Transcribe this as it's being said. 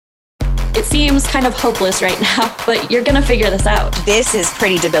It seems kind of hopeless right now, but you're going to figure this out. This is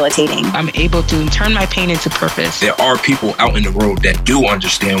pretty debilitating. I'm able to turn my pain into purpose. There are people out in the world that do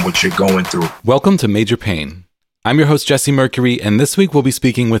understand what you're going through. Welcome to Major Pain. I'm your host, Jesse Mercury, and this week we'll be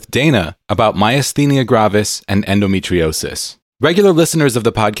speaking with Dana about myasthenia gravis and endometriosis. Regular listeners of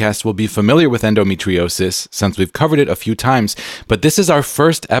the podcast will be familiar with endometriosis since we've covered it a few times, but this is our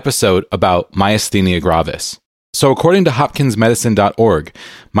first episode about myasthenia gravis. So according to hopkinsmedicine.org,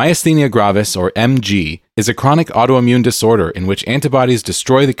 myasthenia gravis, or MG, is a chronic autoimmune disorder in which antibodies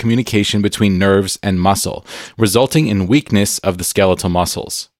destroy the communication between nerves and muscle, resulting in weakness of the skeletal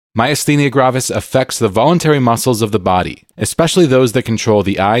muscles. Myasthenia gravis affects the voluntary muscles of the body, especially those that control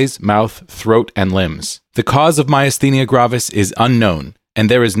the eyes, mouth, throat, and limbs. The cause of myasthenia gravis is unknown, and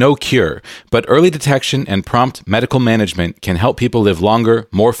there is no cure, but early detection and prompt medical management can help people live longer,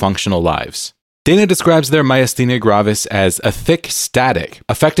 more functional lives. Dana describes their myasthenia gravis as a thick static,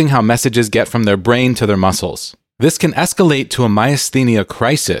 affecting how messages get from their brain to their muscles. This can escalate to a myasthenia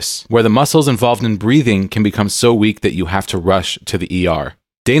crisis, where the muscles involved in breathing can become so weak that you have to rush to the ER.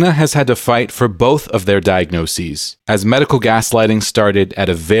 Dana has had to fight for both of their diagnoses, as medical gaslighting started at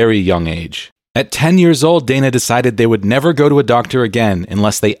a very young age. At 10 years old, Dana decided they would never go to a doctor again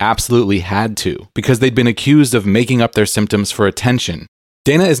unless they absolutely had to, because they'd been accused of making up their symptoms for attention.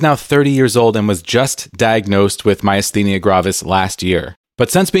 Dana is now 30 years old and was just diagnosed with myasthenia gravis last year.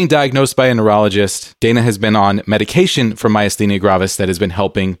 But since being diagnosed by a neurologist, Dana has been on medication for myasthenia gravis that has been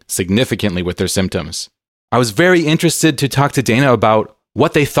helping significantly with their symptoms. I was very interested to talk to Dana about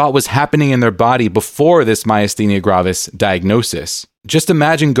what they thought was happening in their body before this myasthenia gravis diagnosis. Just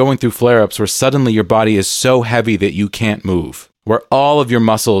imagine going through flare-ups where suddenly your body is so heavy that you can't move, where all of your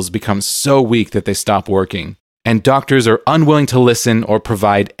muscles become so weak that they stop working, and doctors are unwilling to listen or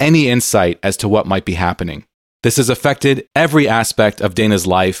provide any insight as to what might be happening. This has affected every aspect of Dana's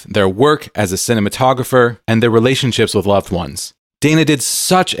life, their work as a cinematographer, and their relationships with loved ones. Dana did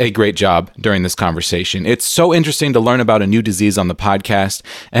such a great job during this conversation. It's so interesting to learn about a new disease on the podcast,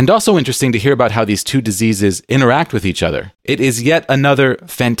 and also interesting to hear about how these two diseases interact with each other. It is yet another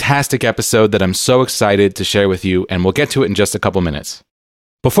fantastic episode that I'm so excited to share with you, and we'll get to it in just a couple minutes.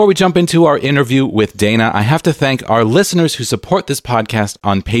 Before we jump into our interview with Dana, I have to thank our listeners who support this podcast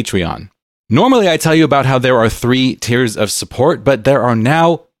on Patreon. Normally, I tell you about how there are 3 tiers of support, but there are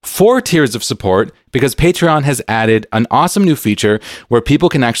now 4 tiers of support because Patreon has added an awesome new feature where people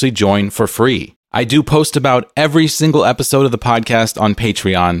can actually join for free. I do post about every single episode of the podcast on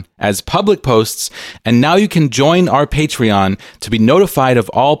Patreon as public posts, and now you can join our Patreon to be notified of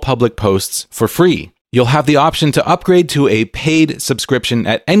all public posts for free. You'll have the option to upgrade to a paid subscription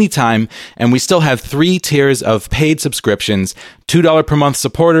at any time, and we still have 3 tiers of paid subscriptions: $2 per month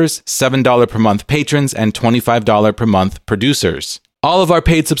supporters, $7 per month patrons, and $25 per month producers. All of our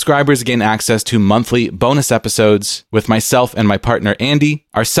paid subscribers gain access to monthly bonus episodes with myself and my partner Andy.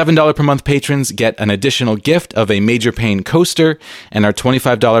 Our $7 per month patrons get an additional gift of a Major Pain coaster, and our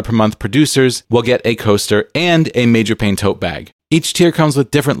 $25 per month producers will get a coaster and a Major Pain tote bag. Each tier comes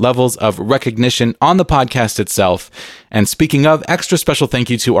with different levels of recognition on the podcast itself. And speaking of, extra special thank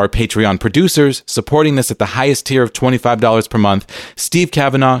you to our Patreon producers supporting this at the highest tier of $25 per month: Steve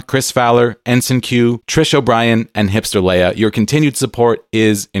Kavanaugh, Chris Fowler, Ensign Q, Trish O'Brien, and Hipster Leia. Your continued support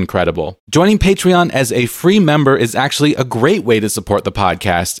is incredible. Joining Patreon as a free member is actually a great way to support the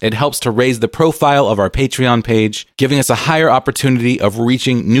podcast. It helps to raise the profile of our Patreon page, giving us a higher opportunity of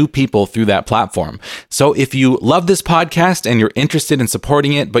reaching new people through that platform. So if you love this podcast and you're interested in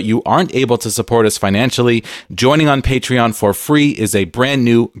supporting it, but you aren't able to support us financially, joining on Patreon for free is a brand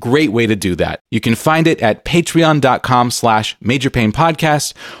new, great way to do that. You can find it at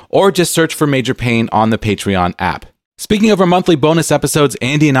patreon.com/majorpainpodcast, or just search for Major Pain on the Patreon app. Speaking of our monthly bonus episodes,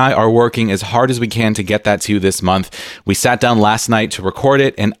 Andy and I are working as hard as we can to get that to you this month. We sat down last night to record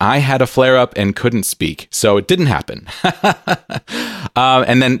it, and I had a flare-up and couldn't speak, so it didn't happen.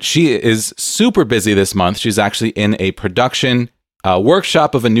 And then she is super busy this month. She's actually in a production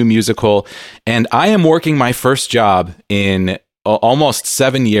workshop of a new musical, and I am working my first job in almost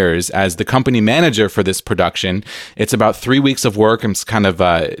 7 years as the company manager for this production. It's about 3 weeks of work. I'm kind of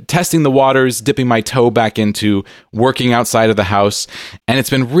testing the waters, dipping my toe back into working outside of the house. And it's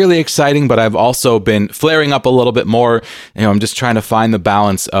been really exciting, but I've also been flaring up a little bit more. I'm just trying to find the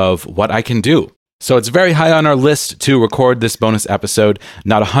balance of what I can do. So it's very high on our list to record this bonus episode.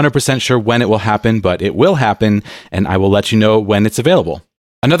 Not 100% sure when it will happen, but it will happen, and I will let you know when it's available.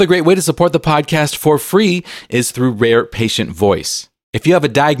 Another great way to support the podcast for free is through Rare Patient Voice. If you have a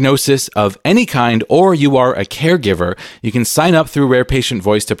diagnosis of any kind or you are a caregiver, you can sign up through Rare Patient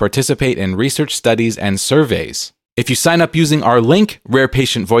Voice to participate in research studies and surveys. If you sign up using our link,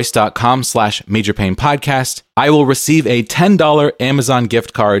 rarepatientvoice.com/majorpainpodcast, I will receive a $10 Amazon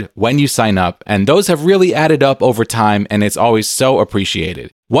gift card when you sign up, and those have really added up over time, and it's always so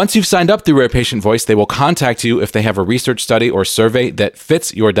appreciated. Once you've signed up through Rare Patient Voice, they will contact you if they have a research study or survey that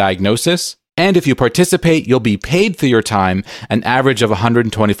fits your diagnosis. And if you participate, you'll be paid for your time, an average of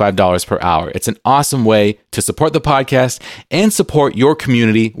 $125 per hour. It's an awesome way to support the podcast and support your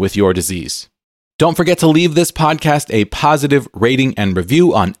community with your disease. Don't forget to leave this podcast a positive rating and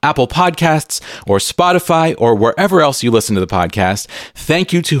review on Apple Podcasts or Spotify or wherever else you listen to the podcast.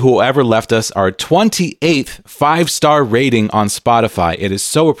 Thank you to whoever left us our 28th 5-star rating on Spotify. It is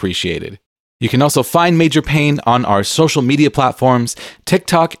so appreciated. You can also find Major Pain on our social media platforms,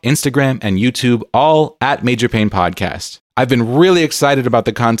 TikTok, Instagram, and YouTube, all at Major Pain Podcast. I've been really excited about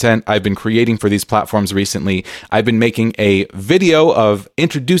the content I've been creating for these platforms recently. I've been making a video of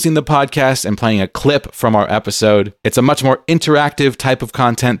introducing the podcast and playing a clip from our episode. It's a much more interactive type of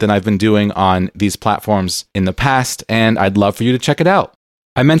content than I've been doing on these platforms in the past, and I'd love for you to check it out.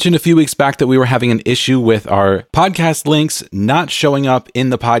 I mentioned a few weeks back that we were having an issue with our podcast links not showing up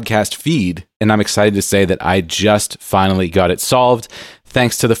in the podcast feed, and I'm excited to say that I just finally got it solved.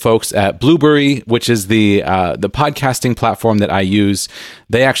 Thanks to the folks at Blueberry, which is the podcasting platform that I use.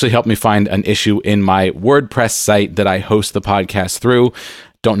 They actually helped me find an issue in my WordPress site that I host the podcast through.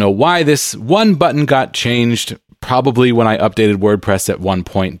 Don't know why this one button got changed, probably when I updated WordPress at one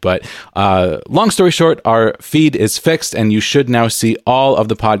point. But long story short, our feed is fixed, and you should now see all of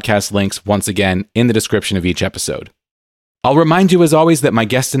the podcast links once again in the description of each episode. I'll remind you, as always, that my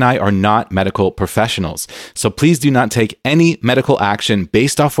guest and I are not medical professionals, so please do not take any medical action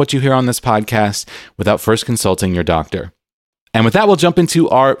based off what you hear on this podcast without first consulting your doctor. And with that, we'll jump into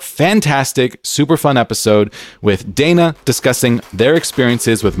our fantastic, super fun episode with Dana discussing their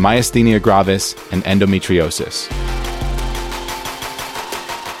experiences with myasthenia gravis and endometriosis.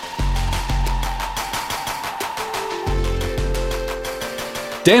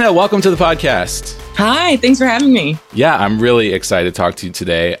 Dana, welcome to the podcast. Hi, thanks for having me. Yeah, I'm really excited to talk to you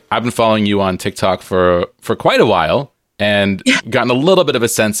today. I've been following you on TikTok for quite a while and gotten a little bit of a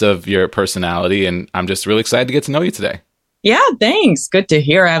sense of your personality, and I'm just really excited to get to know you today. Yeah, thanks. Good to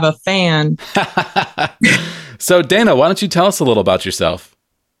hear. I have a fan. So, Dana, why don't you tell us a little about yourself?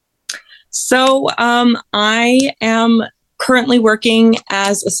 So, I am currently working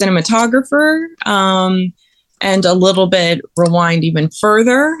as a cinematographer. And a little bit rewind even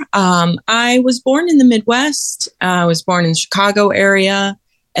further. I was born in the Midwest. I was born in the Chicago area.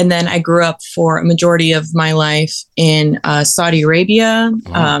 And then I grew up for a majority of my life in Saudi Arabia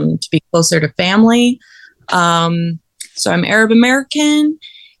to be closer to family. So I'm Arab American,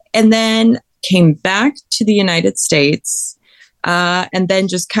 and then came back to the United States and then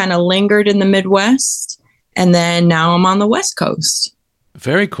just kind of lingered in the Midwest. And then now I'm on the West Coast.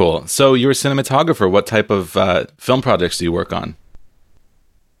 Very cool. So you're a cinematographer. What type of film projects do you work on?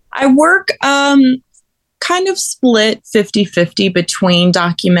 I work kind of split 50-50 between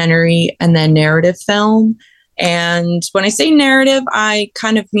documentary and then narrative film. And when I say narrative, I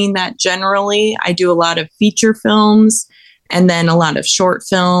kind of mean that generally. I do a lot of feature films and then a lot of short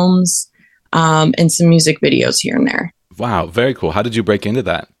films and some music videos here and there. Wow, very cool. How did you break into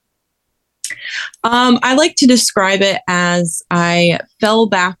that? I like to describe it as I fell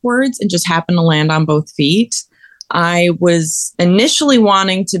backwards and just happened to land on both feet. I was initially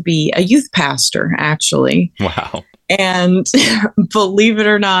wanting to be a youth pastor, actually. Wow. And believe it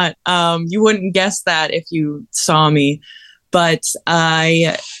or not, you wouldn't guess that if you saw me, but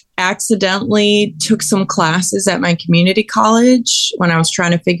I accidentally took some classes at my community college when I was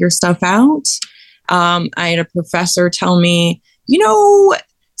trying to figure stuff out. I had a professor tell me,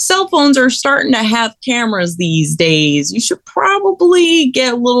 cell phones are starting to have cameras these days. You should probably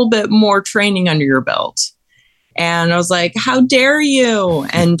get a little bit more training under your belt. And I was like, how dare you?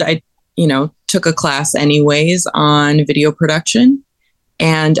 And I, took a class anyways on video production.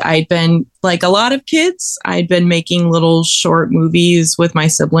 And I'd been, like a lot of kids, I'd been making little short movies with my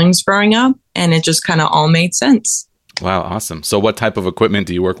siblings growing up. And it just kind of all made sense. Wow, awesome. So what type of equipment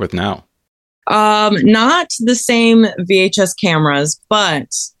do you work with now? Not the same VHS cameras, but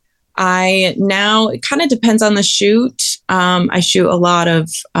it kind of depends on the shoot. I shoot a lot of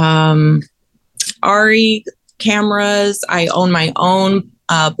RE cameras. I own my own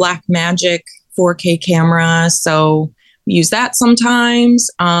Blackmagic 4K camera, so we use that sometimes.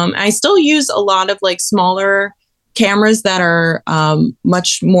 I still use a lot of like smaller cameras that are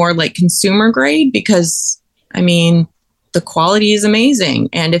much more like consumer grade because, the quality is amazing.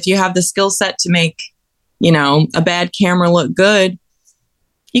 And if you have the skill set to make, a bad camera look good,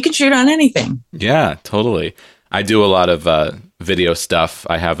 you can shoot on anything. Yeah, totally. I do a lot of video stuff.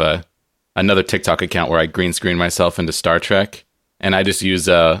 I have another TikTok account where I green screen myself into Star Trek, and I just use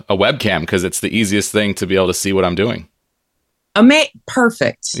a webcam because it's the easiest thing to be able to see what I'm doing.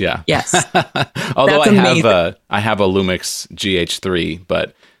 Perfect. Yeah. Yes. Although That's I have a Lumix GH3,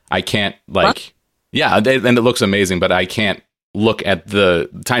 but I can't and it looks amazing, but I can't look at the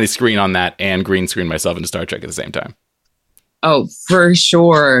tiny screen on that and green screen myself into Star Trek at the same time. Oh, for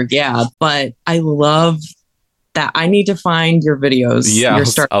sure. Yeah. But I love that. I need to find your videos. Yeah, your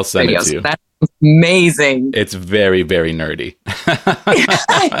I'll send videos. it to you. That's amazing. It's very, very nerdy.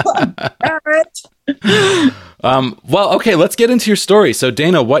 Well, okay, let's get into your story. So,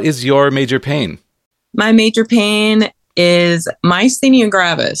 Dana, what is your major pain? My major pain is myasthenia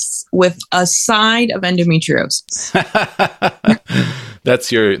gravis with a side of endometriosis.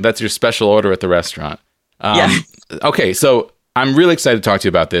 That's your special order at the restaurant. Yeah. Okay, so I'm really excited to talk to you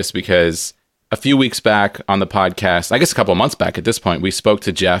about this because a few weeks back on the podcast, I guess a couple of months back at this point, we spoke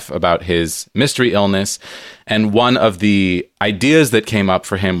to Jeff about his mystery illness. And one of the ideas that came up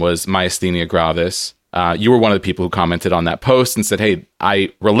for him was myasthenia gravis. You were one of the people who commented on that post and said, hey,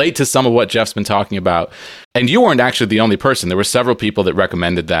 I relate to some of what Jeff's been talking about. And you weren't actually the only person. There were several people that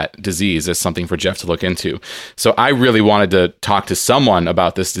recommended that disease as something for Jeff to look into. So I really wanted to talk to someone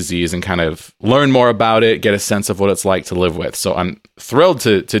about this disease and kind of learn more about it, get a sense of what it's like to live with. So I'm thrilled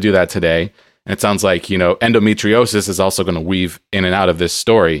to do that today. And it sounds like, endometriosis is also going to weave in and out of this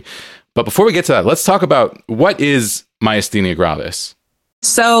story. But before we get to that, let's talk about what is myasthenia gravis.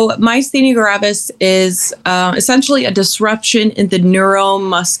 So myasthenia gravis is essentially a disruption in the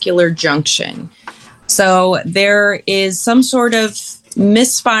neuromuscular junction. So there is some sort of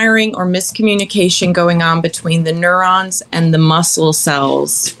misfiring or miscommunication going on between the neurons and the muscle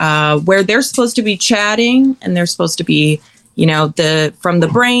cells, where they're supposed to be chatting and they're supposed to be, from the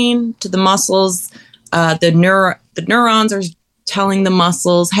brain to the muscles, the neurons are telling the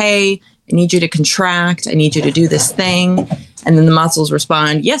muscles, hey, I need you to contract. I need you to do this thing. And then the muscles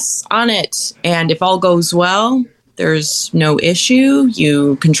respond, yes, on it. And if all goes well, there's no issue.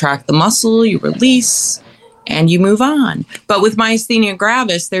 You contract the muscle, you release, and you move on. But with myasthenia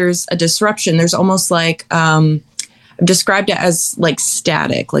gravis, there's a disruption. There's almost like, I've described it as like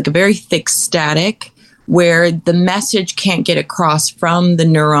static, like a very thick static, where the message can't get across from the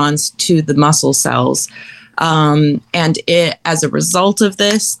neurons to the muscle cells. And as a result of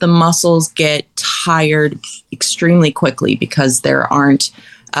this, the muscles get tired extremely quickly because there aren't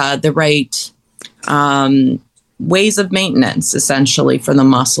the right ways of maintenance, essentially, for the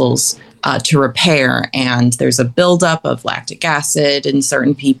muscles to repair. And there's a buildup of lactic acid in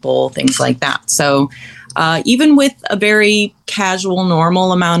certain people, things like that. So even with a very casual,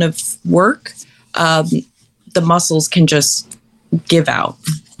 normal amount of work, the muscles can just give out.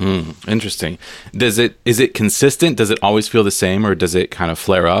 Interesting. Is it consistent? Does it always feel the same, or does it kind of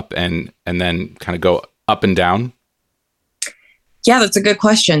flare up and then kind of go up and down? Yeah, that's a good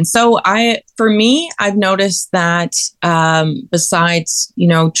question. So for me, I've noticed that besides,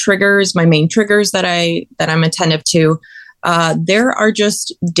 triggers, my main triggers that I'm attentive to, there are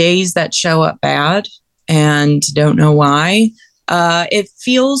just days that show up bad and don't know why. It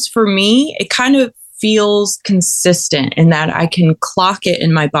feels, for me, it kind of feels consistent in that I can clock it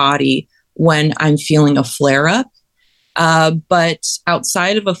in my body when I'm feeling a flare-up. But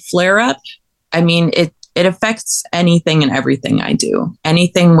outside of a flare-up, I mean, it affects anything and everything I do.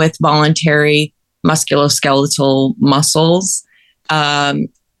 Anything with voluntary musculoskeletal muscles, I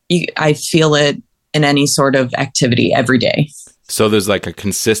feel it in any sort of activity every day. So there's like a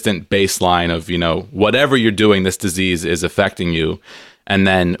consistent baseline of, whatever you're doing, this disease is affecting you. And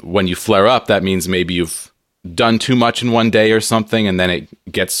then when you flare up, that means maybe you've done too much in one day or something, and then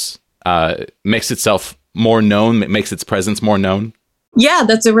it gets makes itself more known, it makes its presence more known. Yeah,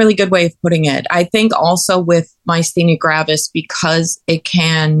 that's a really good way of putting it. I think also with myasthenia gravis, because it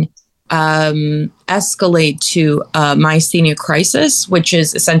can escalate to myasthenia crisis, which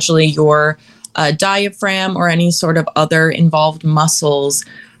is essentially your diaphragm or any sort of other involved muscles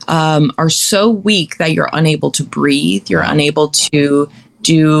are so weak that you're unable to breathe. You're unable to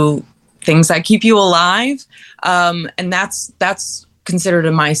do things that keep you alive. And that's considered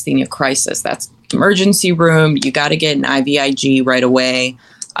a myasthenia crisis. That's emergency room. You got to get an IVIG right away,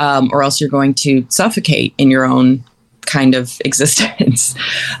 or else you're going to suffocate in your own kind of existence.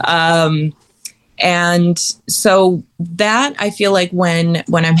 And so that, I feel like when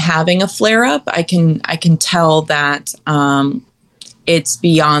I'm having a flare up, I can tell that it's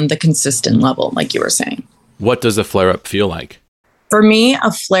beyond the consistent level, like you were saying. What does a flare up feel like? For me,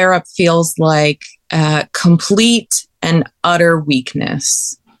 a flare up feels like complete and utter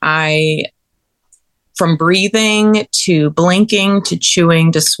weakness. from breathing to blinking to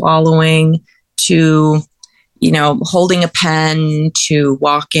chewing to swallowing to, holding a pen to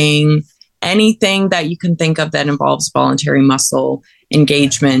walking, anything that you can think of that involves voluntary muscle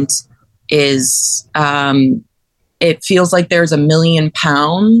engagement is, it feels like there's 1,000,000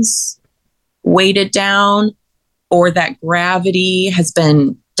 pounds weighted down, or that gravity has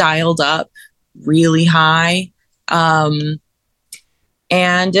been dialed up really high.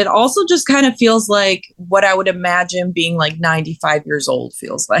 And it also just kind of feels like what I would imagine being like 95 years old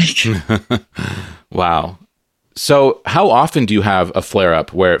feels like. Wow. So how often do you have a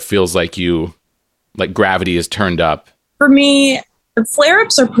flare-up where it feels like gravity is turned up? For me, the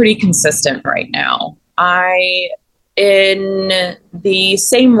flare-ups are pretty consistent right now. In the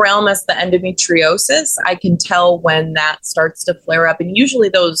same realm as the endometriosis, I can tell when that starts to flare up. And usually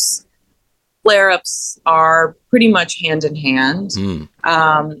those flare-ups are pretty much hand in hand.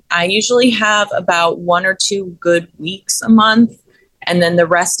 I usually have about 1 or 2 good weeks a month. And then the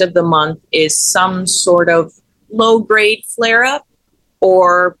rest of the month is some sort of low-grade flare-up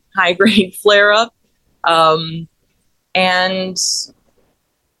or high-grade flare-up. And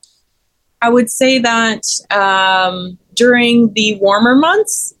I would say that during the warmer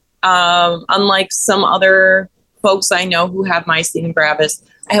months, unlike some other folks I know who have myasthenia gravis,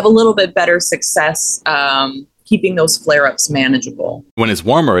 I have a little bit better success keeping those flare-ups manageable. When it's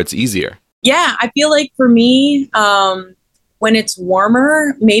warmer, it's easier. Yeah, I feel like for me, when it's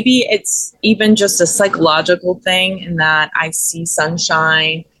warmer, maybe it's even just a psychological thing in that I see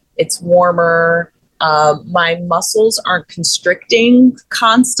sunshine, it's warmer. My muscles aren't constricting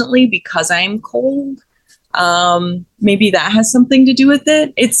constantly because I'm cold. Maybe that has something to do with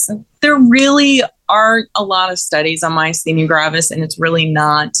it. There really aren't a lot of studies on myasthenia gravis, and it's really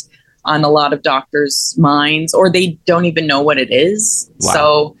not on a lot of doctors' minds, or they don't even know what it is. Wow.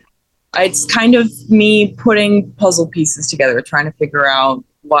 So it's kind of me putting puzzle pieces together, trying to figure out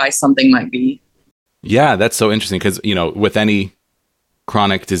why something might be. Yeah, that's so interesting because, with any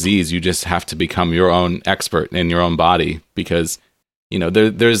chronic disease, you just have to become your own expert in your own body because,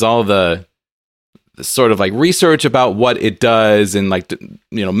 there's all the sort of like research about what it does and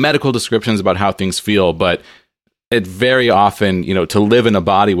medical descriptions about how things feel. But it very often, to live in a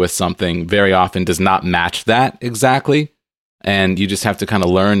body with something very often does not match that exactly. And you just have to kind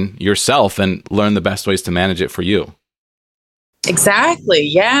of learn yourself and learn the best ways to manage it for you. Exactly.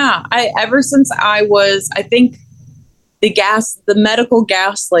 Yeah. Ever since I think the medical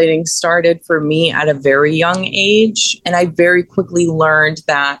gaslighting started for me at a very young age. And I very quickly learned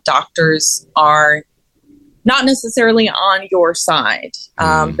that doctors are not necessarily on your side.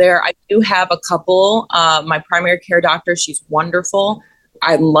 I do have a couple. My primary care doctor, she's wonderful.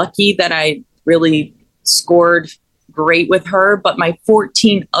 I'm lucky that I really scored great with her, but my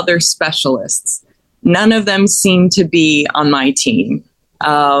 14 other specialists, none of them seem to be on my team.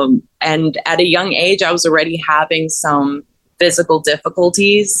 And at a young age, I was already having some physical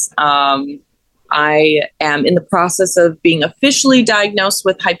difficulties. I am in the process of being officially diagnosed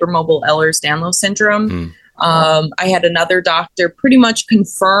with hypermobile Ehlers-Danlos syndrome. I had another doctor pretty much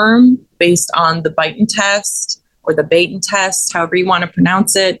confirm based on the Beighton test or the Beighton test, however you want to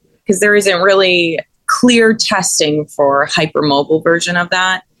pronounce it, because there isn't really clear testing for hypermobile version of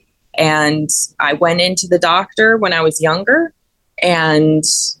that. And I went into the doctor when I was younger and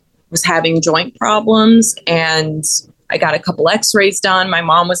was having joint problems, and I got a couple x-rays done. My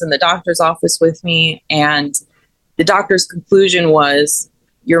mom was in the doctor's office with me, and the doctor's conclusion was,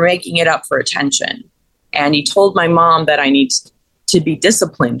 you're making it up for attention. And he told my mom that I need to be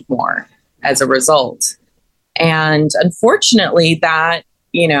disciplined more as a result. And unfortunately that,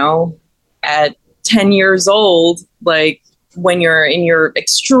 at 10 years old, like when you're in your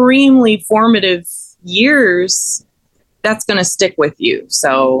extremely formative years, that's going to stick with you.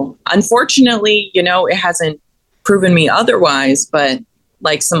 So unfortunately, it hasn't proven me otherwise, but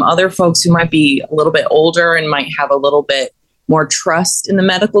like some other folks who might be a little bit older and might have a little bit more trust in the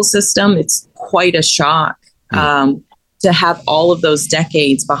medical system, it's quite a shock to have all of those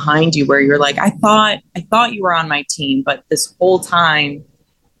decades behind you where you're like, I thought you were on my team, but this whole time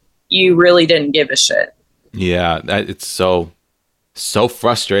you really didn't give a shit. Yeah, it's so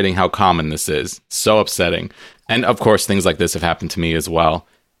frustrating how common this is. So upsetting. And of course, things like this have happened to me as well.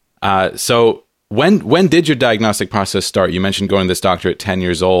 So when did your diagnostic process start? You mentioned going to this doctor at 10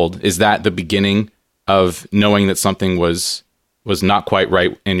 years old. Is that the beginning of knowing that something was not quite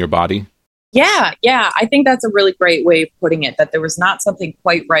right in your body? Yeah. I think that's a really great way of putting it, that there was not something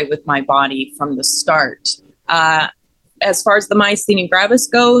quite right with my body from the start. As far as the myasthenia gravis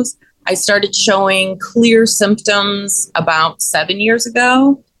goes, I started showing clear symptoms about 7 years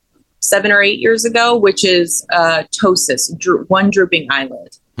ago. 7 or 8 years ago, which is ptosis, one drooping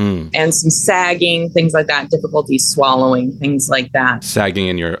eyelid. And some sagging, things like that, difficulty swallowing, things like that. Sagging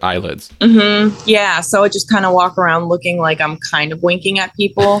in your eyelids. Yeah. So I just kind of walk around looking like I'm kind of winking at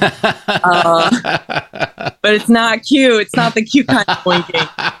people. But it's not cute. It's not the cute kind of winking.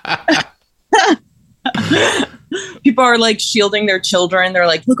 People are like shielding their children. They're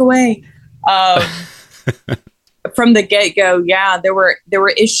like, look away. From the get-go, yeah, there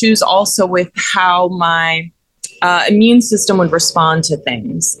were issues also with how my immune system would respond to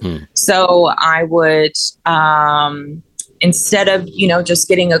things. So I would, instead of, just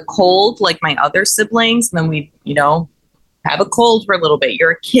getting a cold like my other siblings, and then we, have a cold for a little bit.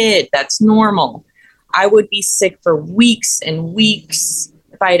 You're a kid. That's normal. I would be sick for weeks and weeks.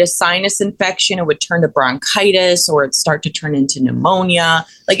 If I had a sinus infection, it would turn to bronchitis or it'd start to turn into pneumonia.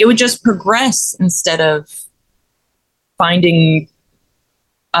 Like it would just progress instead of finding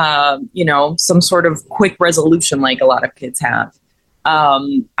some sort of quick resolution like a lot of kids have.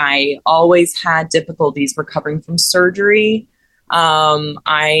 I always had difficulties recovering from surgery.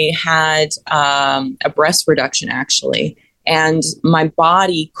 I had a breast reduction, actually, and my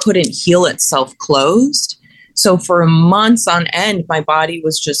body couldn't heal itself closed. So for months on end, my body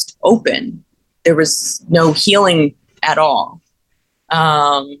was just open. There was no healing at all.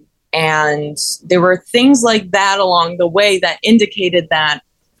 And there were things like that along the way that indicated that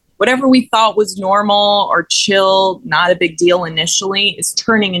whatever we thought was normal or chill, not a big deal initially, is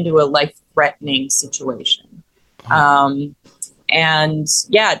turning into a life-threatening situation. And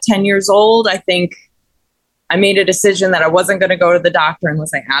yeah, 10 years old, I think I made a decision that I wasn't going to go to the doctor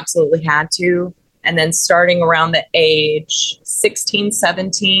unless I absolutely had to. And then starting around the age 16,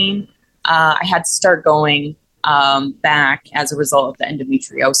 17, I had to start going back as a result of the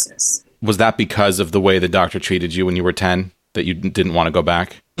endometriosis. Was that because of the way the doctor treated you when you were 10, that you didn't want to go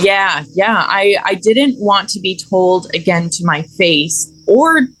back? Yeah. I didn't want to be told again to my face,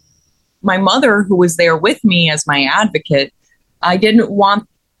 or my mother, who was there with me as my advocate. I didn't want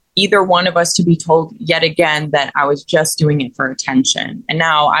either one of us to be told yet again that I was just doing it for attention. And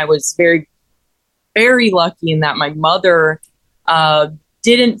now I was very, very lucky in that my mother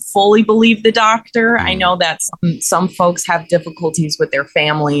didn't fully believe the doctor. I know that some folks have difficulties with their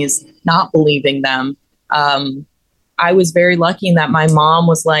families not believing them. I was very lucky in that my mom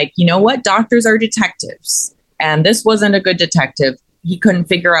was like, you know what? Doctors are detectives. And this wasn't a good detective. He couldn't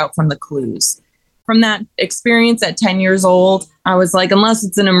figure out from the clues. From that experience at 10 years old, I was like, unless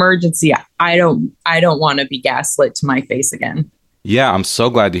it's an emergency, I don't want to be gaslit to my face again. Yeah, I'm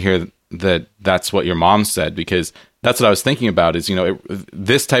so glad to hear that that's what your mom said, because that's what I was thinking about is,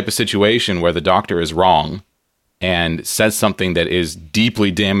 this type of situation where the doctor is wrong and says something that is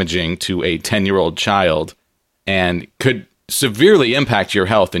deeply damaging to a 10-year-old child and could severely impact your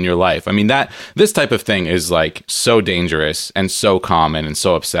health and your life. I mean, this type of thing is like so dangerous and so common and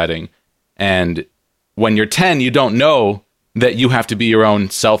so upsetting. And when you're 10, you don't know that you have to be your own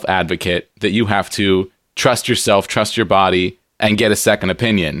self-advocate, that you have to trust yourself, trust your body, and get a second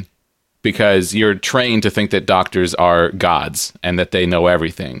opinion, because you're trained to think that doctors are gods and that they know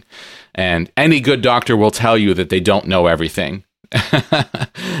everything. And any good doctor will tell you that they don't know everything.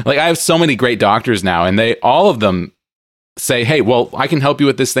 Like, I have so many great doctors now, and all of them say, hey, well, I can help you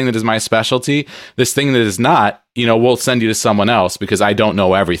with this thing that is my specialty. This thing that is not, we'll send you to someone else because I don't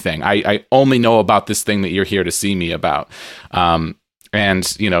know everything. I only know about this thing that you're here to see me about. And,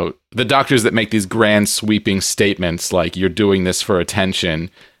 the doctors that make these grand sweeping statements like you're doing this for attention,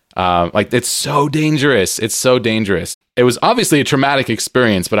 it's so dangerous. It's so dangerous. It was obviously a traumatic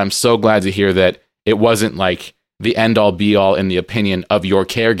experience, but I'm so glad to hear that it wasn't like the end all be all in the opinion of your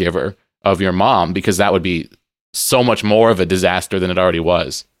caregiver, of your mom, because that would be so much more of a disaster than it already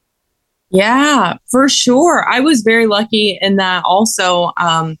was. Yeah, for sure. I was very lucky in that also,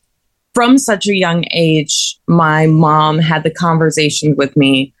 from such a young age, my mom had the conversation with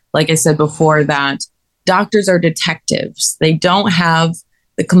me, like I said before, that doctors are detectives. They don't have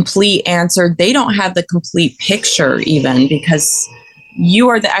the complete answer. They don't have the complete picture even, because you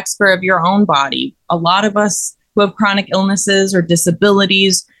are the expert of your own body. A lot of us who have chronic illnesses or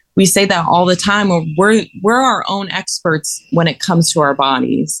disabilities, we say that all the time. We're our own experts when it comes to our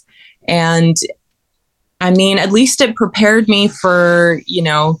bodies. And I mean, at least it prepared me for,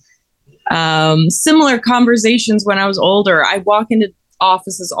 similar conversations when I was older. I walk into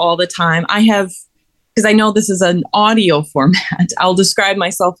offices all the time. Because I know this is an audio format, I'll describe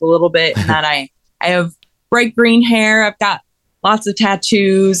myself a little bit in that I have bright green hair. I've got lots of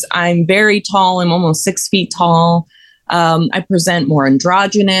tattoos. I'm very tall. I'm almost 6 feet tall. I present more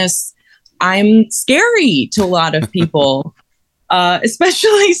androgynous. I'm scary to a lot of people.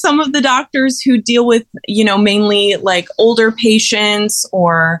 especially some of the doctors who deal with, mainly like older patients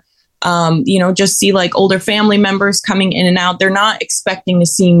or, just see like older family members coming in and out. They're not expecting to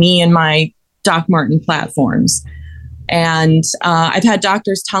see me and my Doc Martin platforms. And I've had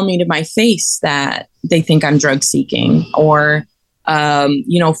doctors tell me to my face that they think I'm drug seeking or,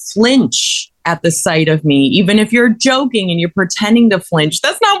 flinch at the sight of me. Even if you're joking and you're pretending to flinch,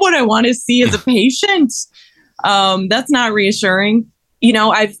 that's not what I want to see as a patient. That's not reassuring.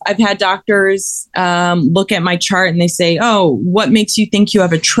 I've had doctors look at my chart and they say, "Oh, what makes you think you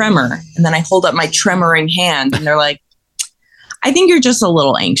have a tremor?" And then I hold up my tremoring hand and they're like, "I think you're just a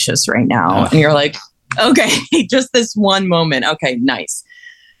little anxious right now." And you're like, "Okay, just this one moment. Okay, nice."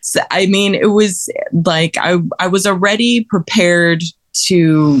 So, it was like I was already prepared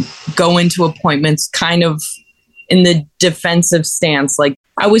to go into appointments kind of in the defensive stance. Like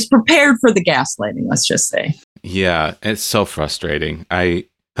I was prepared for the gaslighting, let's just say. Yeah, it's so frustrating.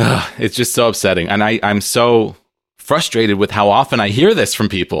 It's just so upsetting. And I'm so frustrated with how often I hear this from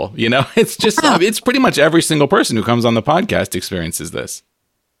people. It's just, it's pretty much every single person who comes on the podcast experiences this.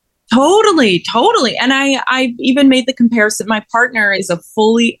 Totally. And I even made the comparison. My partner is a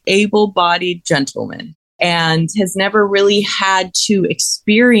fully able-bodied gentleman and has never really had to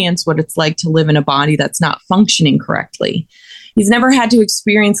experience what it's like to live in a body that's not functioning correctly. He's never had to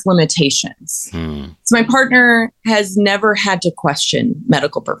experience limitations. So my partner has never had to question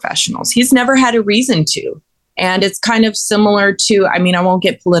medical professionals. He's never had a reason to. And it's kind of similar to, I won't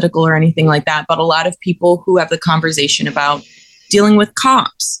get political or anything like that, but a lot of people who have the conversation about dealing with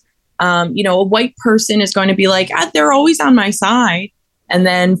cops. A white person is going to be like, they're always on my side. And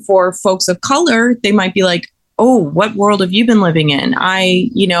then for folks of color, they might be like, "Oh, what world have you been living in? I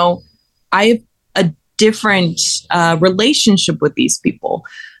have a different relationship with these people."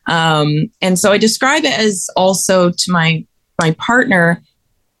 And so I describe it as also to my partner,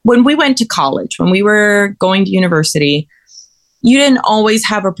 when we went to college, when we were going to university, you didn't always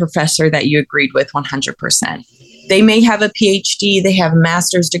have a professor that you agreed with 100%. They may have a PhD, they have a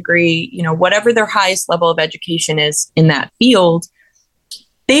master's degree, whatever their highest level of education is in that field.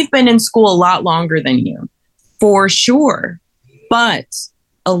 They've been in school a lot longer than you, for sure. But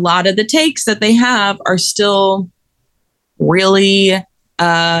a lot of the takes that they have are still really,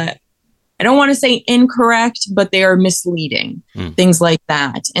 I don't want to say incorrect, but they are misleading, things like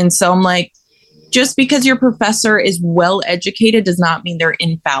that. And so I'm like, just because your professor is well educated does not mean they're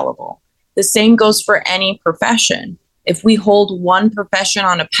infallible. The same goes for any profession. If we hold one profession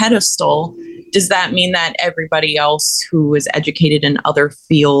on a pedestal, does that mean that everybody else who is educated in other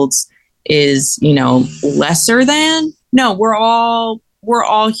fields is, lesser than? No, we're all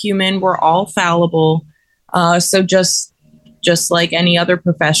human. We're all fallible. So just like any other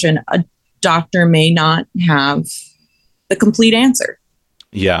profession, a doctor may not have the complete answer.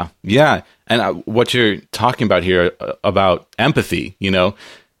 Yeah. And what you're talking about here about empathy,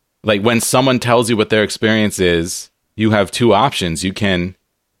 like when someone tells you what their experience is, you have two options. You can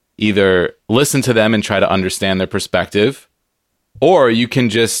either listen to them and try to understand their perspective, or you can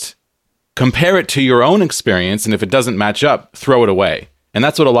just compare it to your own experience. And if it doesn't match up, throw it away. And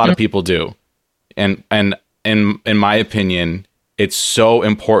that's what a lot of people do. And in my opinion, it's so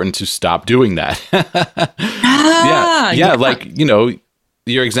important to stop doing that. Yeah. Like,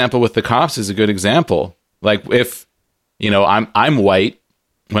 your example with the cops is a good example. Like if, I'm white,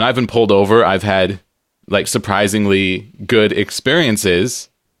 when I've been pulled over, I've had like surprisingly good experiences.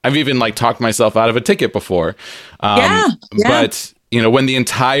 I've even like talked myself out of a ticket before. But, when the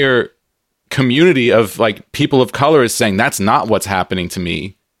entire community of like people of color is saying that's not what's happening to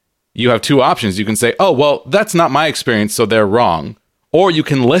me, you have two options. You can say, "Oh, well, that's not my experience, so they're wrong." Or you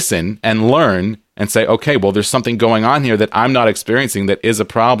can listen and learn and say, "Okay, well, there's something going on here that I'm not experiencing that is a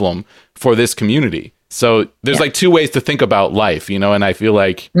problem for this community." So there's like two ways to think about life, and I feel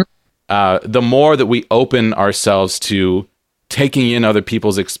like the more that we open ourselves to taking in other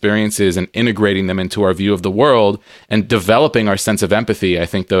people's experiences and integrating them into our view of the world and developing our sense of empathy, I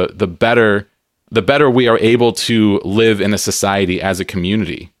think the better we are able to live in a society as a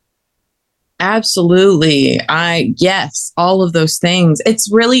community. Absolutely. Yes, all of those things.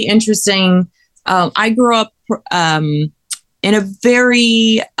 It's really interesting. I grew up in a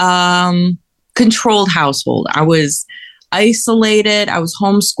very controlled household. I was isolated. I was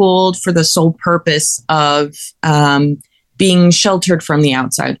homeschooled for the sole purpose of being sheltered from the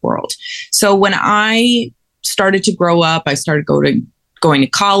outside world. So when I started to grow up, I started going to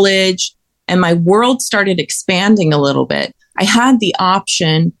college, and my world started expanding a little bit. I had the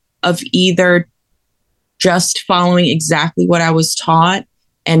option of either just following exactly what I was taught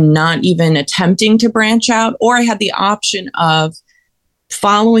and not even attempting to branch out, or I had the option of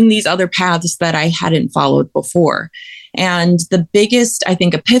following these other paths that I hadn't followed before. And the biggest, I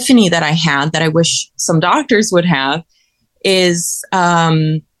think, epiphany that I had that I wish some doctors would have is,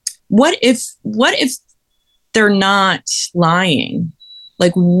 what if they're not lying?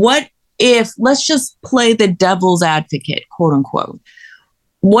 Like, what if, let's just play the devil's advocate, quote unquote.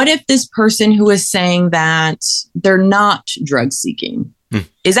 What if this person who is saying that they're not drug seeking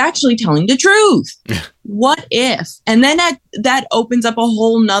is actually telling the truth? What if? And then that opens up a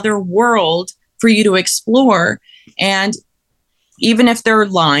whole nother world for you to explore. And even if they're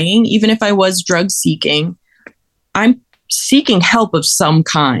lying, even if I was drug seeking, I'm seeking help of some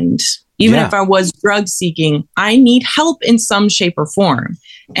kind. Even if I was drug seeking, I need help in some shape or form.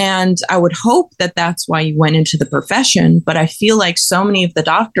 And I would hope that that's why you went into the profession. But I feel like so many of the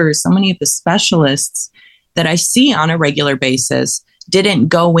doctors, so many of the specialists that I see on a regular basis didn't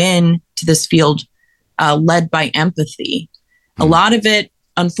go in to this field led by empathy. A lot of it,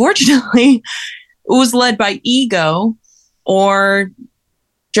 unfortunately, was led by ego or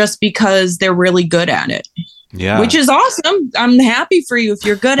just because they're really good at it. Yeah. Which is awesome. I'm happy for you if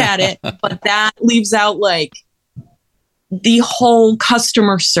you're good at it, but that leaves out like the whole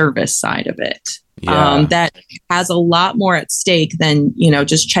customer service side of it. That has a lot more at stake than,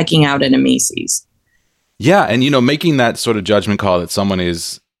 just checking out at a Macy's. Yeah. And, making that sort of judgment call that someone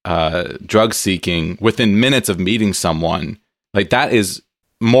is drug seeking within minutes of meeting someone, like that is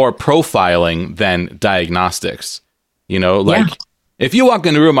more profiling than diagnostics, If you walk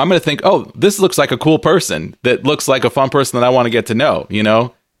in the room, I'm going to think, oh, this looks like a cool person that looks like a fun person that I want to get to know,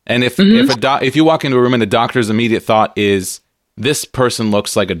 And if you walk into a room and the doctor's immediate thought is this person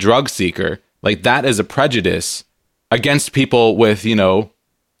looks like a drug seeker, like that is a prejudice against people with,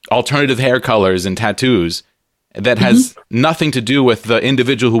 alternative hair colors and tattoos that has nothing to do with the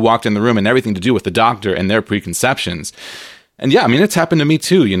individual who walked in the room and everything to do with the doctor and their preconceptions. And yeah, I mean, it's happened to me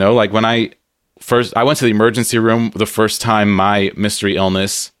too, like when I went to the emergency room the first time my mystery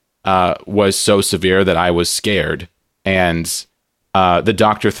illness was so severe that I was scared. And the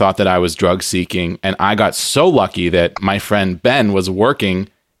doctor thought that I was drug seeking. And I got so lucky that my friend Ben was working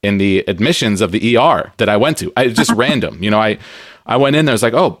in the admissions of the ER that I went to. It's just random. I went in there, I was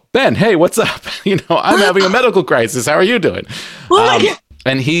like, oh, Ben, hey, what's up? I'm having a medical crisis. How are you doing?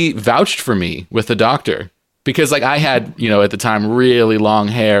 And he vouched for me with the doctor. Because I had, at the time, really long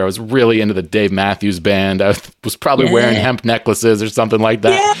hair. I was really into the Dave Matthews Band. I was probably wearing hemp necklaces or something like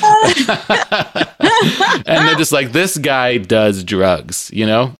that. Yeah. And they're just like, this guy does drugs,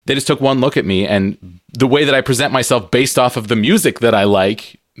 They just took one look at me, and the way that I present myself based off of the music that I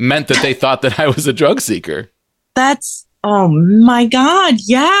like meant that they thought that I was a drug seeker. Oh my God,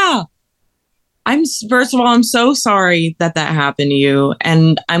 yeah. First of all, I'm so sorry that happened to you.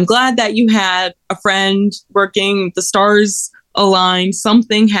 And I'm glad that you had a friend working, the stars aligned,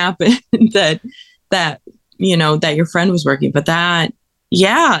 something happened that your friend was working. But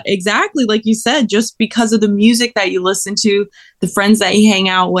yeah, exactly. Like you said, just because of the music that you listen to, the friends that you hang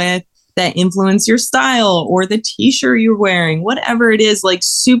out with that influence your style or the t-shirt you're wearing, whatever it is, like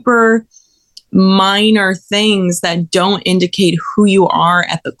super minor things that don't indicate who you are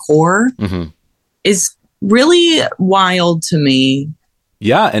at the core. Is really wild to me.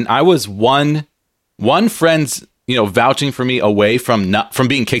 Yeah, and I was one friend's, vouching for me away from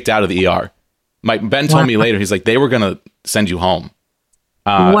being kicked out of the ER. Ben told me later, he's like, they were going to send you home.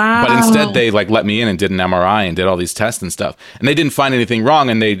 Wow. But instead they let me in and did an MRI and did all these tests and stuff. And they didn't find anything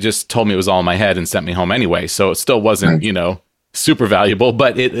wrong, and they just told me it was all in my head and sent me home anyway. So it still wasn't, super valuable,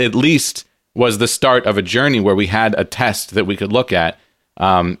 but it at least was the start of a journey where we had a test that we could look at.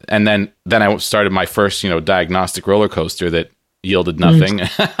 And then I started my first, diagnostic roller coaster that yielded nothing.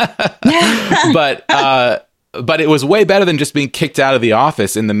 But it was way better than just being kicked out of the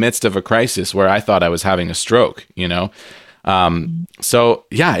office in the midst of a crisis where I thought I was having a stroke, So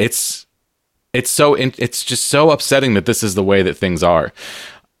yeah, it's just so upsetting that this is the way that things are.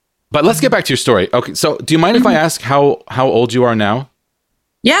 But let's get back to your story. Okay. So do you mind if I ask how old you are now?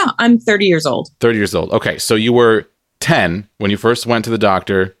 Yeah, I'm 30 years old. 30 years old. Okay. So you were 10 when you first went to the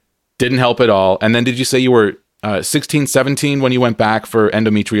doctor, didn't help at all. And then did you say you were 16, 17 when you went back for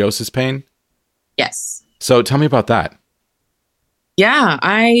endometriosis pain? Yes. So tell me about that. Yeah,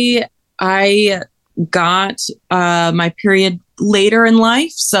 I got my period later in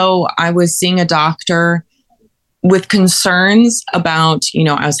life. So I was seeing a doctor with concerns about,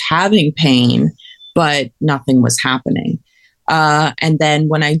 I was having pain, but nothing was happening. And then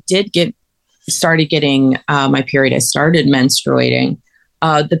when I started getting my period, I started menstruating.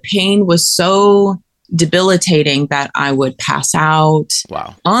 The pain was so debilitating that I would pass out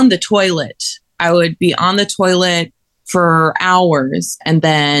on the toilet. I would be on the toilet for hours and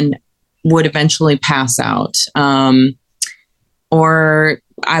then would eventually pass out. Or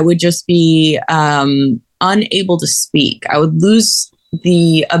I would just be unable to speak. I would lose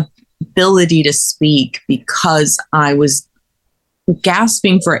the ability to speak because I was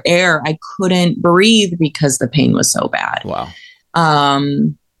gasping for air. I couldn't breathe because the pain was so bad. Wow.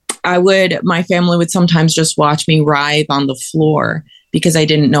 My family would sometimes just watch me writhe on the floor because I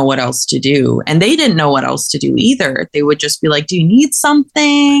didn't know what else to do. And they didn't know what else to do either. They would just be like, do you need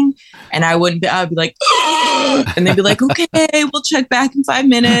something? And I'd be like, and they'd be like, okay, we'll check back in 5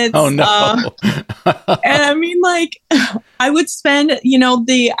 minutes. Oh no. And I mean, like, I would spend,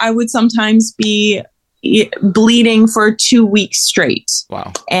 I would sometimes be bleeding for 2 weeks straight.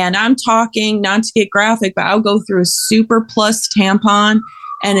 Wow. And I'm talking, not to get graphic, but I'll go through a Super Plus tampon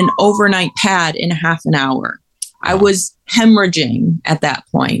and an overnight pad in half an hour. I was hemorrhaging at that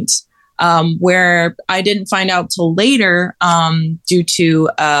point, where I didn't find out till later due to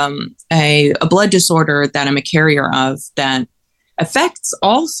a blood disorder that I'm a carrier of that affects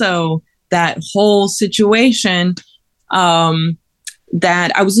also that whole situation,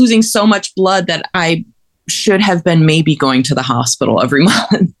 that I was losing so much blood that I should have been maybe going to the hospital every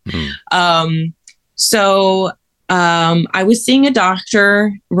month. So I was seeing a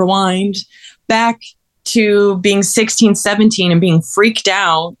doctor, rewind back to being 16, 17 and being freaked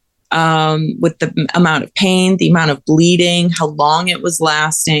out with the amount of pain, the amount of bleeding, how long it was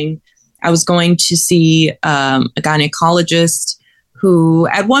lasting. I was going to see a gynecologist who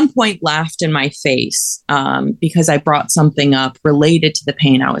at one point laughed in my face because I brought something up related to the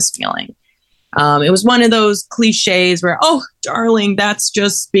pain I was feeling. It was one of those cliches where, oh, darling, that's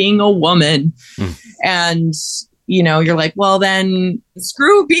just being a woman. And you're like, well, then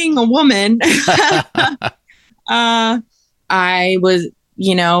screw being a woman. I was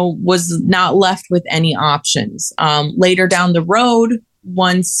not left with any options. Later down the road,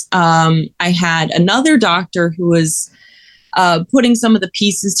 once I had another doctor who was putting some of the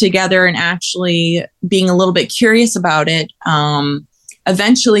pieces together and actually being a little bit curious about it,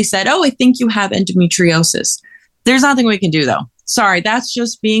 eventually said, oh, I think you have endometriosis. There's nothing we can do, though. Sorry, that's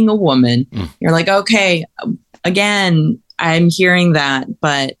just being a woman. You're like, okay. Again, I'm hearing that,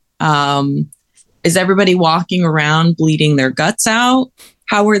 but is everybody walking around bleeding their guts out?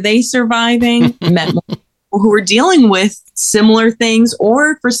 How are they surviving? Met more people who are dealing with similar things,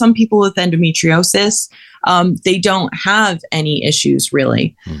 or for some people with endometriosis, they don't have any issues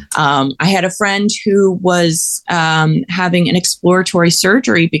really. I had a friend who was having an exploratory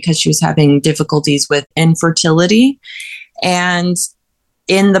surgery because she was having difficulties with infertility, and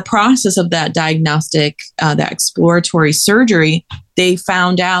in the process of that diagnostic, that exploratory surgery, they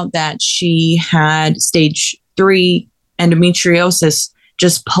found out that she had stage 3 endometriosis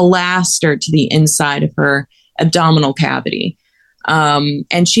just plastered to the inside of her abdominal cavity.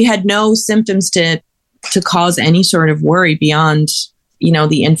 And she had no symptoms to cause any sort of worry beyond,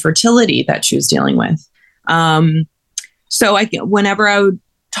 the infertility that she was dealing with. So whenever I would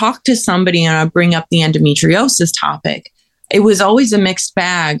talk to somebody and I'd bring up the endometriosis topic, it was always a mixed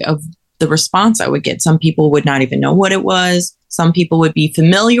bag of the response I would get. Some people would not even know what it was. Some people would be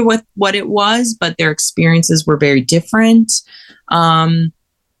familiar with what it was, but their experiences were very different.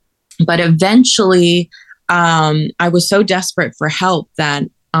 But eventually, I was so desperate for help that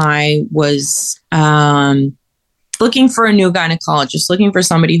I was looking for a new gynecologist, looking for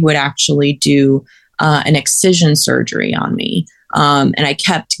somebody who would actually do an excision surgery on me. And I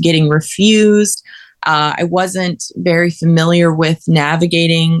kept getting refused. I wasn't very familiar with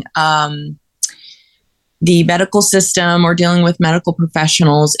navigating the medical system or dealing with medical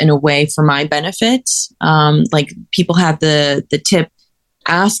professionals in a way for my benefit. Like people have the tip,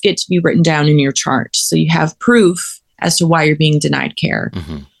 ask it to be written down in your chart so you have proof as to why you're being denied care.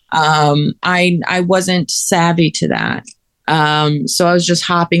 I wasn't savvy to that. So I was just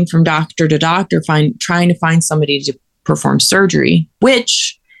hopping from doctor to doctor, trying to find somebody to perform surgery,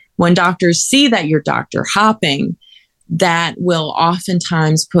 which when doctors see that you're doctor hopping, that will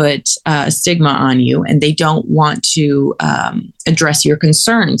oftentimes put a stigma on you, and they don't want to address your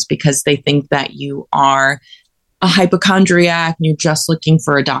concerns because they think that you are a hypochondriac and you're just looking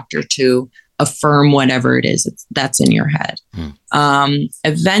for a doctor to affirm whatever it is that's in your head.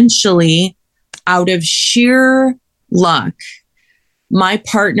 Eventually, out of sheer luck, my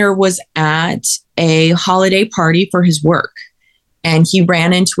partner was at a holiday party for his work, and he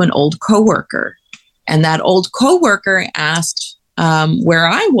ran into an old coworker. And that old coworker asked where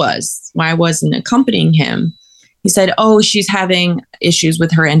I was, why I wasn't accompanying him. He said, oh, she's having issues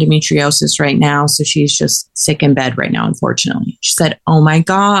with her endometriosis right now. So she's just sick in bed right now, unfortunately. She said, oh my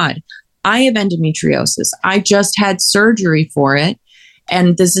God, I have endometriosis. I just had surgery for it.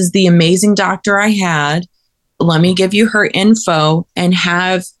 And this is the amazing doctor I had. Let me give you her info and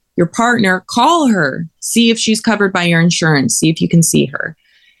have your partner call her, see if she's covered by your insurance, see if you can see her.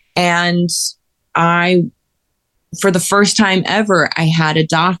 And for the first time ever, I had a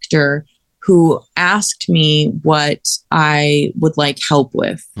doctor who asked me what I would like help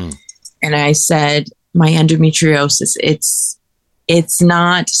with. And I said, my endometriosis, it's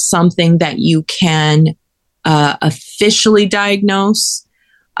not something that you can officially diagnose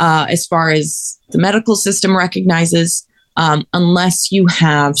as far as the medical system recognizes, unless you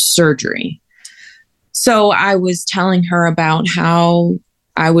have surgery. So I was telling her about how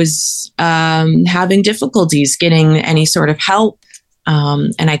I was having difficulties getting any sort of help.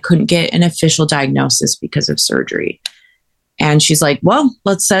 And I couldn't get an official diagnosis because of surgery. And she's like, well,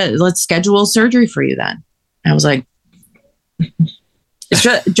 let's schedule surgery for you then. I was like, it's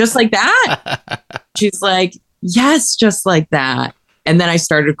just like that. She's like, yes, just like that. And then I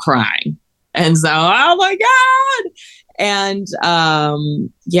started crying. And so, oh my God. And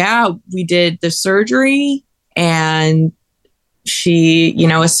we did the surgery. And she,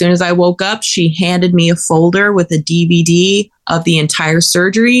 as soon as I woke up, she handed me a folder with a DVD of the entire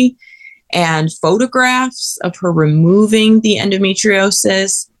surgery and photographs of her removing the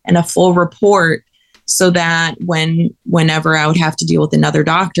endometriosis and a full report, so that whenever I would have to deal with another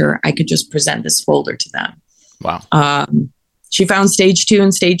doctor, I could just present this folder to them. Wow. She found stage 2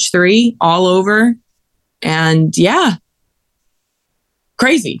 and stage 3 all over. And yeah,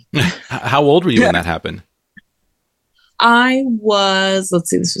 crazy. How old were you when that happened? I was,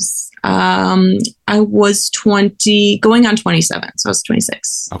 I was 20, going on 27. So I was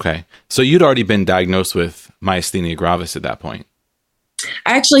 26. Okay. So you'd already been diagnosed with myasthenia gravis at that point.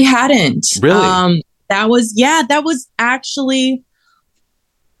 I actually hadn't. Really? That was actually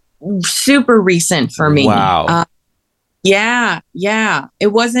super recent for me. Wow. Yeah.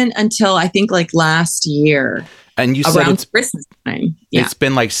 It wasn't until I think like last year. And you said it's Christmas time. Yeah. It's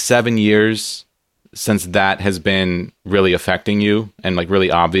been like 7 years since that has been really affecting you and like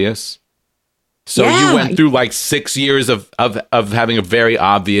really obvious. So you went through like 6 years of having a very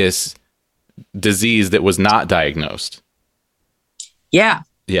obvious disease that was not diagnosed. Yeah.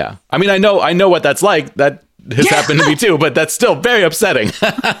 Yeah. I mean, I know what that's like. That has happened to me too, but that's still very upsetting.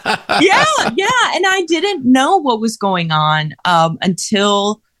 Yeah. And I didn't know what was going on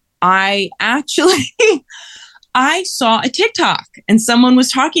until I actually I saw a TikTok and someone was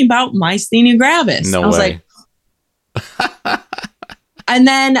talking about myasthenia gravis. No I was way. like, and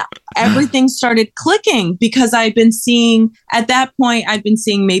then everything started clicking because at that point, I'd been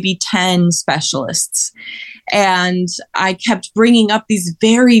seeing maybe 10 specialists. And I kept bringing up these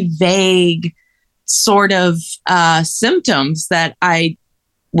very vague sort of symptoms that I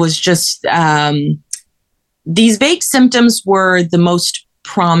was just, these vague symptoms were the most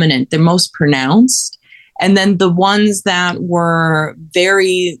prominent, the most pronounced. And then the ones that were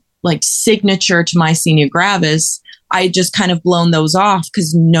very like signature to myasthenia gravis, I just kind of blown those off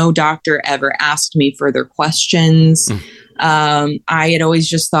because no doctor ever asked me further questions. I had always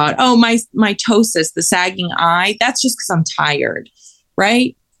just thought, oh, my mitosis, the sagging eye, that's just because I'm tired,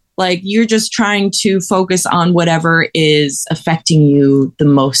 right? Like you're just trying to focus on whatever is affecting you the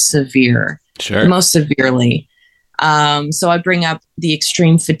most severely. So I bring up the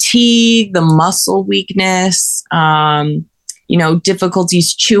extreme fatigue, the muscle weakness,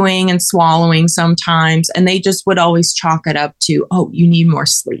 difficulties chewing and swallowing sometimes. And they just would always chalk it up to, oh, you need more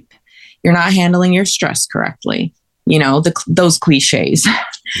sleep. You're not handling your stress correctly. Those cliches.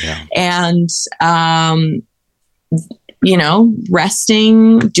 Yeah. And,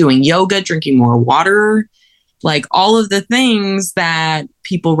 resting, doing yoga, drinking more water, like all of the things that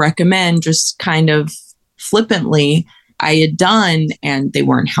people recommend just kind of flippantly I had done, and they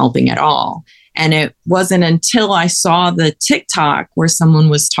weren't helping at all. And it wasn't until I saw the TikTok where someone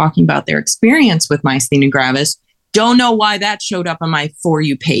was talking about their experience with myasthenia gravis. Don't know why that showed up on my For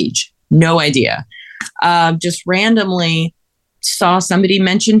You page. No idea. Just randomly saw somebody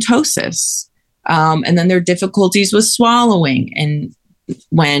mention ptosis, and then their difficulties with swallowing, and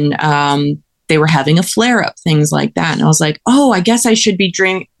when they were having a flare up, things like that. And I was like, oh, I guess I should be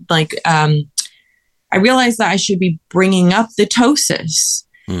I realized that I should be bringing up the ptosis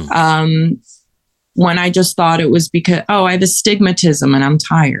when I just thought it was because, I have astigmatism and I'm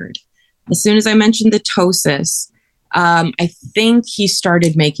tired. As soon as I mentioned the ptosis, I think he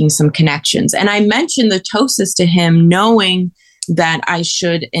started making some connections. And I mentioned the ptosis to him knowing that I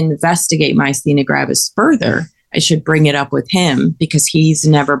should investigate myasthenia gravis further I should bring it up with him because he's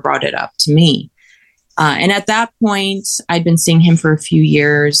never brought it up to me. And at that point, I'd been seeing him for a few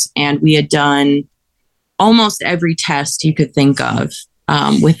years, and we had done almost every test you could think of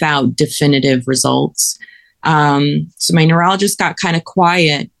without definitive results. So my neurologist got kind of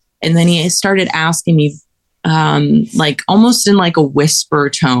quiet, and then he started asking me, like almost in like a whisper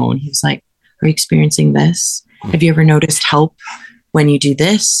tone. He was like, "Are you experiencing this? Have you ever noticed help when you do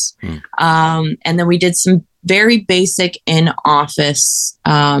this?" And then we did some very basic in-office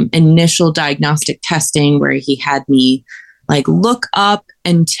initial diagnostic testing where he had me like look up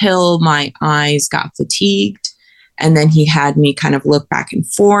until my eyes got fatigued. And then he had me kind of look back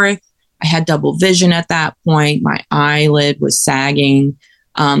and forth. I had double vision at that point. My eyelid was sagging.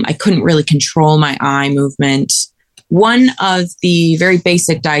 I couldn't really control my eye movement. One of the very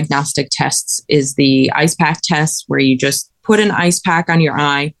basic diagnostic tests is the ice pack test, where you just put an ice pack on your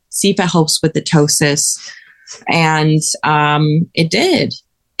eye, see if it helps with the ptosis. And it did.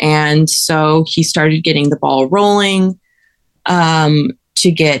 And so he started getting the ball rolling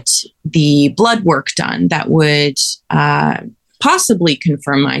to get the blood work done that would possibly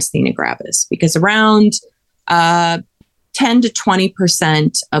confirm myasthenia gravis, because around 10 to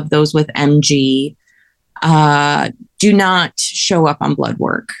 20% of those with MG do not show up on blood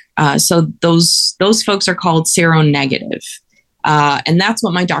work. So those folks are called seronegative. And that's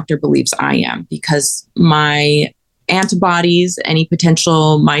what my doctor believes I am, because my antibodies, any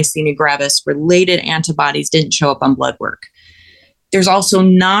potential myasthenia gravis related antibodies, didn't show up on blood work. There's also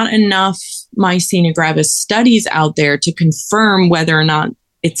not enough myasthenia gravis studies out there to confirm whether or not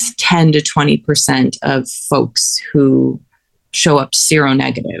it's 10 to 20% of folks who show up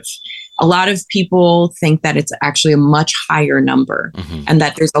seronegative. A lot of people think that it's actually a much higher number, and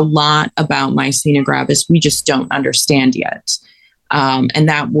that there's a lot about myasthenia gravis we just don't understand yet. And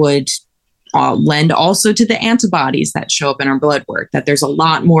that would lend also to the antibodies that show up in our blood work, that there's a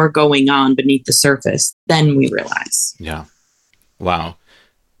lot more going on beneath the surface than we realize. Yeah. Wow.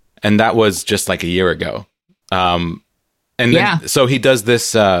 And that was just like a year ago. And then, so he does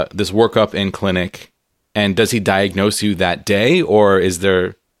this this workup in clinic, and does he diagnose you that day, or is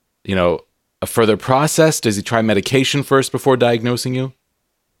there, a further process? Does he try medication first before diagnosing you?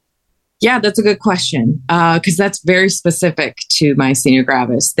 Yeah, that's a good question, because that's very specific to myasthenia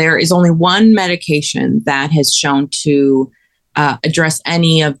gravis. There is only one medication that has shown to address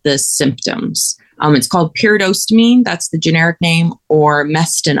any of the symptoms. It's called pyridostigmine, that's the generic name, or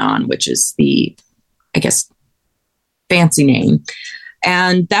Mestinon, which is the, I guess, fancy name.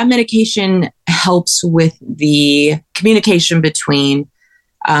 And that medication helps with the communication between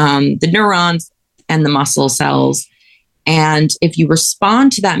the neurons and the muscle cells. And if you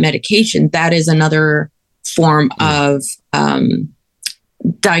respond to that medication, that is another form of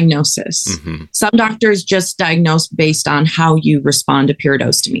diagnosis. Some doctors just diagnose based on how you respond to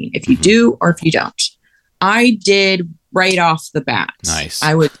pyridostigmine, if you do or if you don't. I did right off the bat. Nice.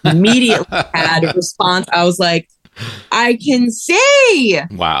 I would immediately had a response. I was like, I can see.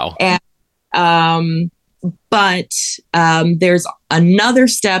 Wow. And, but there's another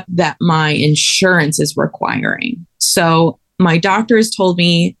step that my insurance is requiring. So my doctor has told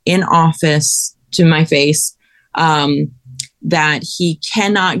me in office to my face that he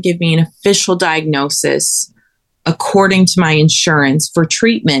cannot give me an official diagnosis according to my insurance for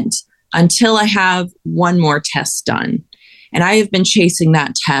treatment until I have one more test done. And I have been chasing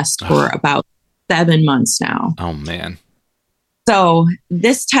that test for about 7 months now. Oh, man. So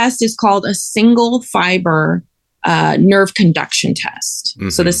this test is called a single fiber nerve conduction test.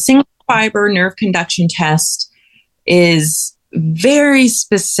 So the single fiber nerve conduction test is very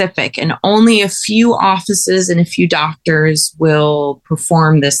specific, and only a few offices and a few doctors will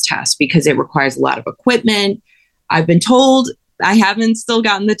perform this test because it requires a lot of equipment. I've been told, I haven't still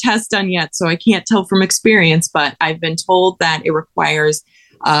gotten the test done yet, so I can't tell from experience, but I've been told that it requires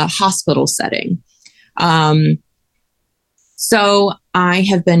a hospital setting. So I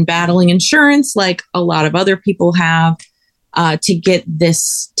have been battling insurance like a lot of other people have to get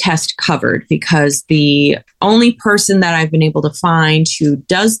this test covered, because the only person that I've been able to find who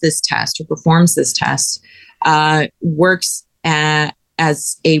does this test, who performs this test, works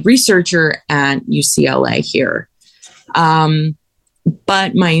as a researcher at UCLA here.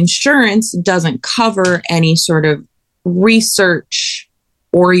 But my insurance doesn't cover any sort of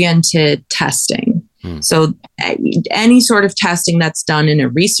research-oriented testing. So any sort of testing that's done in a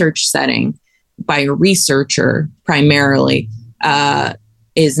research setting by a researcher primarily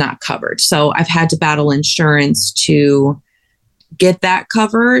is not covered. So I've had to battle insurance to get that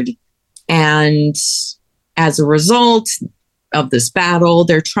covered. And as a result, this battle.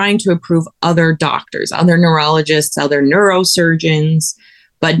 They're trying to approve other doctors, other neurologists, other neurosurgeons,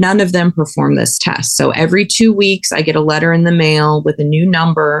 but none of them perform this test. So every 2 weeks, I get a letter in the mail with a new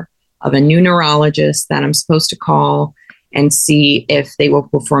number of a new neurologist that I'm supposed to call and see if they will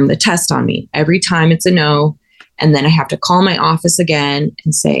perform the test on me. Every time it's a no. And then I have to call my office again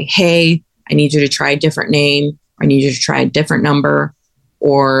and say, hey, I need you to try a different name. I need you to try a different number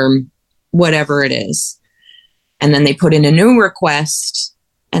or whatever it is. And then they put in a new request.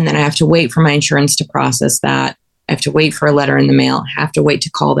 And then I have to wait for my insurance to process that. I have to wait for a letter in the mail. I have to wait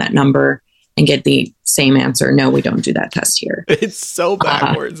to call that number and get the same answer. No, we don't do that test here. It's so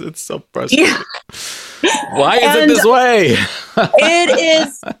backwards. It's so frustrating. Yeah. Why is it this way? It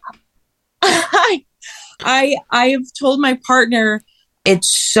is. I have told my partner it's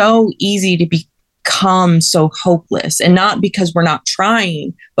so easy to become so hopeless, and not because we're not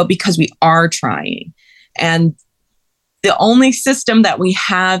trying, but because we are trying. And the only system that we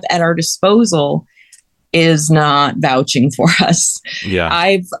have at our disposal is not vouching for us. Yeah.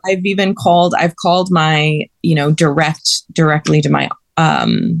 I've called my, directly to my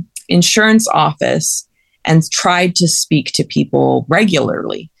insurance office and tried to speak to people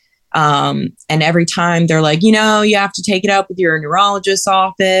regularly. And every time they're like, you have to take it up with your neurologist's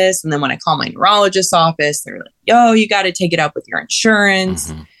office. And then when I call my neurologist's office, they're like, you got to take it up with your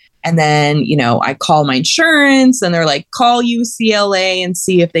insurance. Mm-hmm. And then, I call my insurance and they're like, call UCLA and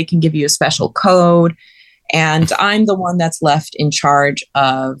see if they can give you a special code. And I'm the one that's left in charge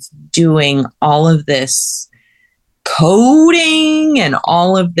of doing all of this coding and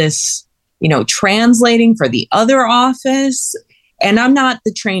all of this, translating for the other office. And I'm not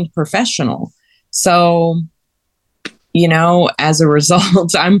the trained professional. So, as a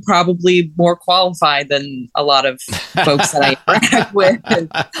result, I'm probably more qualified than a lot of folks that I interact with. And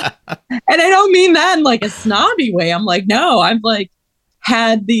I don't mean that in like a snobby way. I'm like, no, I've like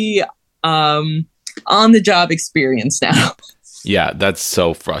had the on the job experience now. Yeah, that's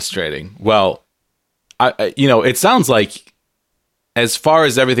so frustrating. Well, it sounds like as far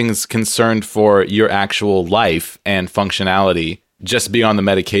as everything is concerned for your actual life and functionality, just being on the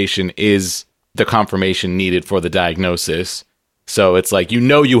medication is the confirmation needed for the diagnosis. So it's like,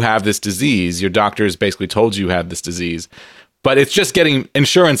 you have this disease. Your doctor has basically told you have this disease, but it's just getting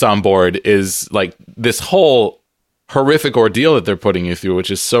insurance on board is like this whole horrific ordeal that they're putting you through,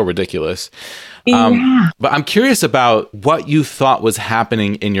 which is so ridiculous. But I'm curious about what you thought was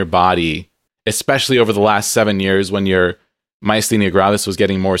happening in your body, especially over the last 7 years when your myasthenia gravis was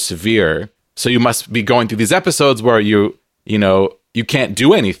getting more severe. So you must be going through these episodes where you can't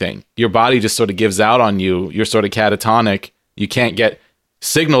do anything. Your body just sort of gives out on you. You're sort of catatonic. You can't get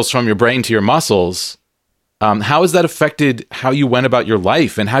signals from your brain to your muscles. How has that affected how you went about your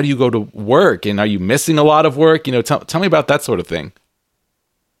life, and how do you go to work? And are you missing a lot of work? Tell me about that sort of thing.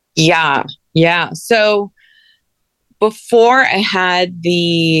 Yeah. So before I had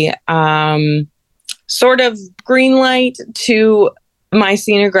the sort of green light to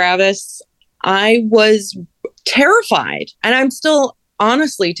myasthenia gravis, I was terrified, and I'm still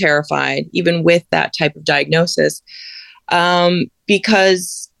honestly terrified, even with that type of diagnosis,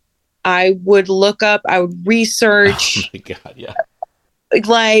 because I would look up, I would research. Oh my God, yeah.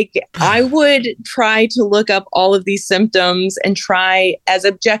 Like I would try to look up all of these symptoms and try as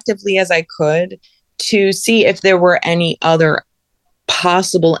objectively as I could to see if there were any other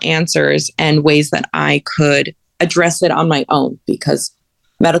possible answers and ways that I could address it on my own, because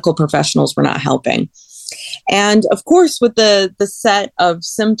medical professionals were not helping. And of course, with the set of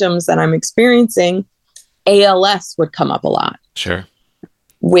symptoms that I'm experiencing, ALS would come up a lot. Sure.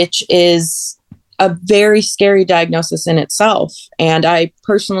 Which is a very scary diagnosis in itself. And I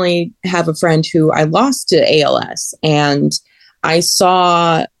personally have a friend who I lost to ALS, and I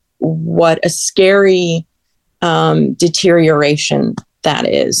saw what a scary deterioration that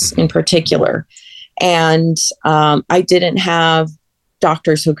is in particular. And I didn't have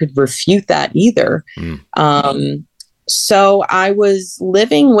doctors who could refute that either. So I was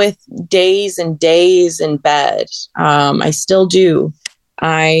living with days and days in bed. I still do.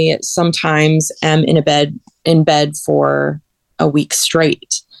 I sometimes am in bed for a week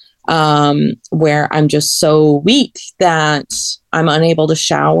straight, where I'm just so weak that I'm unable to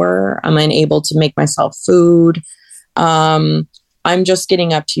shower. I'm unable to make myself food. I'm just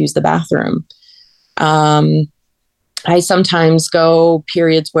getting up to use the bathroom. I sometimes go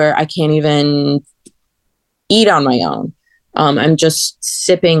periods where I can't even eat on my own. I'm just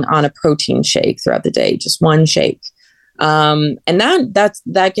sipping on a protein shake throughout the day, just one shake. And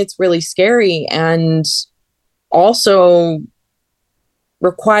that gets really scary, and also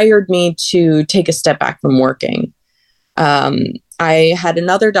required me to take a step back from working. I had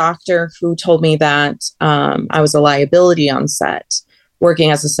another doctor who told me that I was a liability on set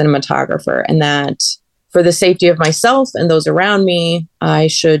working as a cinematographer, and that for the safety of myself and those around me, I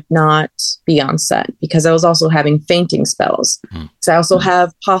should not be on set because I was also having fainting spells. So I also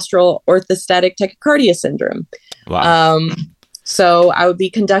have postural orthostatic tachycardia syndrome. Wow. So I would be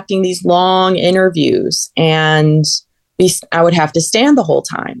conducting these long interviews, and I would have to stand the whole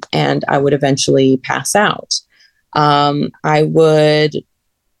time, and I would eventually pass out. I would,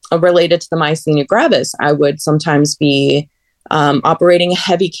 related to the myasthenia gravis, I would sometimes be operating a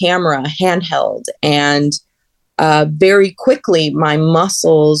heavy camera, handheld, and very quickly my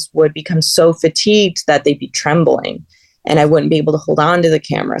muscles would become so fatigued that they'd be trembling, and I wouldn't be able to hold on to the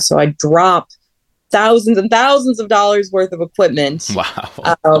camera. So I'd drop thousands and thousands of dollars worth of equipment.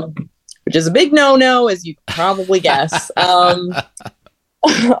 Wow. Which is a big no-no, as you probably guess. Or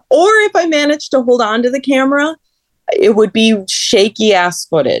if I managed to hold on to the camera, it would be shaky ass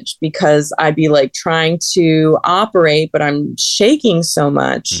footage because I'd be like trying to operate, but I'm shaking so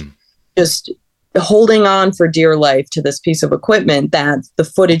much, just holding on for dear life to this piece of equipment that the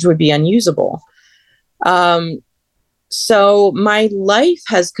footage would be unusable. So my life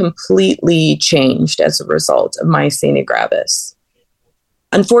has completely changed as a result of myasthenia gravis.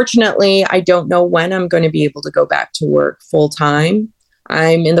 Unfortunately, I don't know when I'm going to be able to go back to work full time.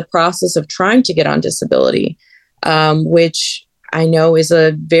 I'm in the process of trying to get on disability, which I know is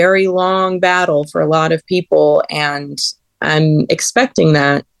a very long battle for a lot of people, and I'm expecting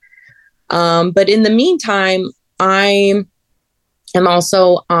that. But in the meantime, I am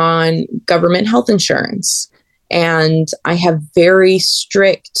also on government health insurance, and I have very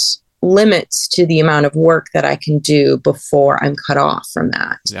strict limits to the amount of work that I can do before I'm cut off from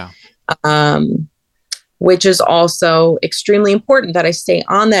that. Yeah. Which is also extremely important that I stay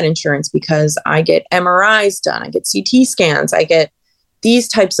on that insurance because I get MRIs done, I get CT scans, I get these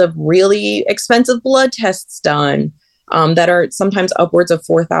types of really expensive blood tests done that are sometimes upwards of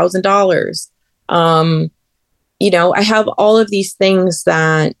 $4,000. I have all of these things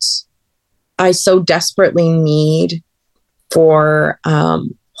that I so desperately need for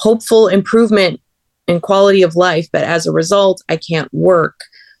hopeful improvement in quality of life. But as a result, I can't work,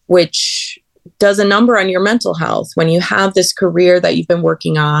 which does a number on your mental health when you have this career that you've been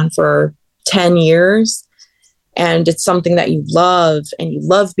working on for 10 years and it's something that you love and you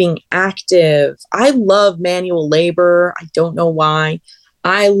love being active. I love manual labor. I don't know why.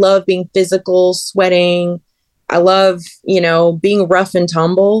 I love being physical, sweating. I love, being rough and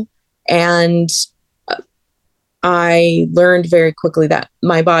tumble. And I learned very quickly that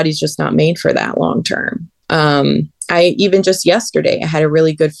my body's just not made for that long term. I even just yesterday, I had a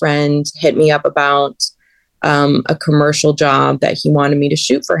really good friend hit me up about a commercial job that he wanted me to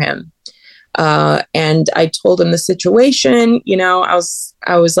shoot for him. And I told him the situation. I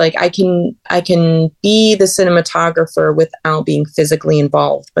was like, I can be the cinematographer without being physically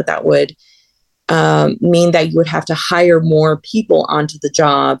involved, but that would mean that you would have to hire more people onto the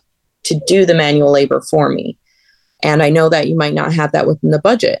job to do the manual labor for me. And I know that you might not have that within the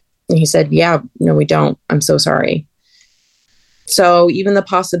budget. And he said, yeah, no, we don't. I'm so sorry. So even the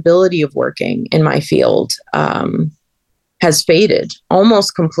possibility of working in my field has faded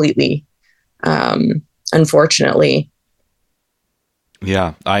almost completely, unfortunately.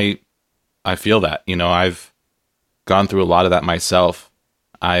 Yeah, I feel that. I've gone through a lot of that myself.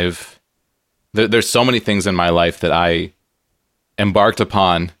 There's so many things in my life that I embarked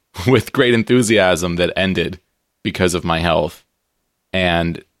upon with great enthusiasm that ended because of my health.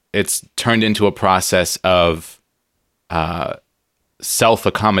 And it's turned into a process of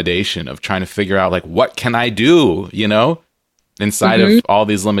self-accommodation, of trying to figure out, like, what can I do, inside of all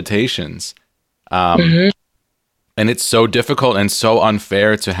these limitations. And it's so difficult and so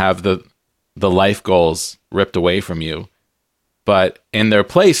unfair to have the life goals ripped away from you. But in their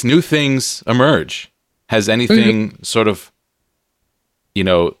place, new things emerge. Has anything sort of,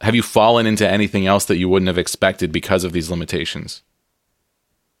 have you fallen into anything else that you wouldn't have expected because of these limitations?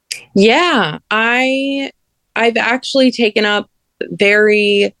 Yeah, I've actually taken up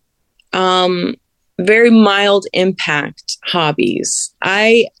very mild impact hobbies.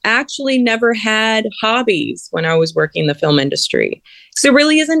 I actually never had hobbies when I was working in the film industry. So there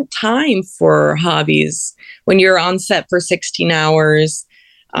really isn't time for hobbies when you're on set for 16 hours,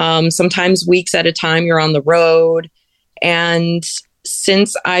 sometimes weeks at a time, you're on the road. And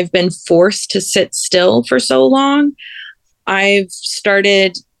since I've been forced to sit still for so long, I've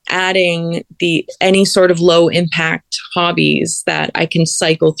started adding any sort of low impact hobbies that I can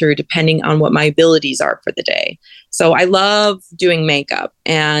cycle through depending on what my abilities are for the day. So I love doing makeup,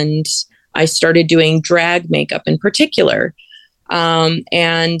 and I started doing drag makeup in particular.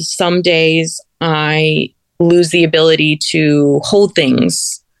 And some days I lose the ability to hold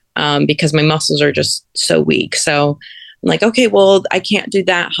things because my muscles are just so weak. So I'm like, okay, well, I can't do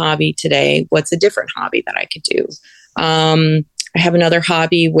that hobby today. What's a different hobby that I could do? I have another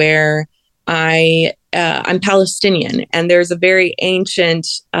hobby where I'm Palestinian, and there's a very ancient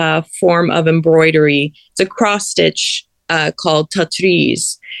form of embroidery. It's a cross stitch called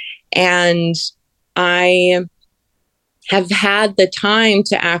tatriz. And I have had the time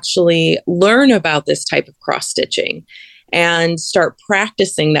to actually learn about this type of cross stitching and start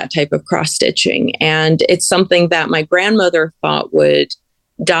practicing that type of cross stitching. And it's something that my grandmother thought would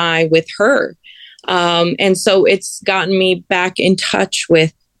die with her. And so it's gotten me back in touch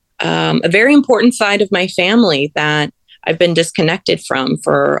with a very important side of my family that I've been disconnected from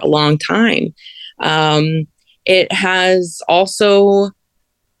for a long time. It has also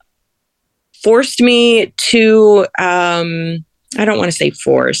forced me to, I don't want to say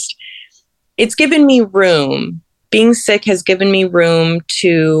forced. It's given me room. Being sick has given me room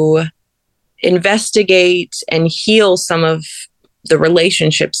to investigate and heal some of the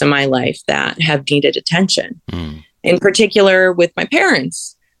relationships in my life that have needed attention. In particular, with my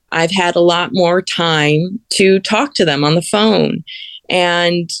parents, I've had a lot more time to talk to them on the phone.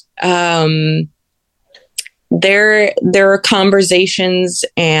 And there are conversations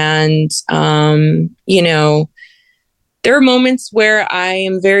and, there are moments where I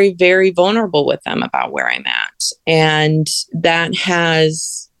am very, very vulnerable with them about where I'm at. And that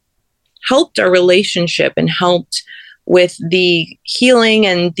has helped our relationship and helped with the healing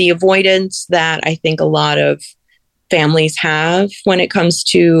and the avoidance that I think a lot of families have when it comes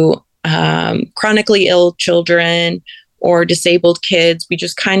to chronically ill children or disabled kids. We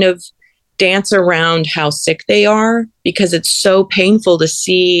just kind of dance around how sick they are because it's so painful to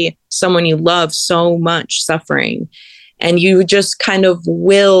see someone you love so much suffering. And you just kind of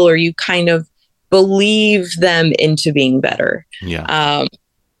will, or you kind of believe them into being better. Yeah.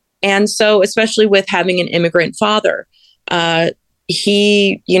 And so, especially with having an immigrant father,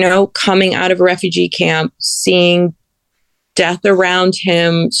 he, coming out of a refugee camp, seeing death around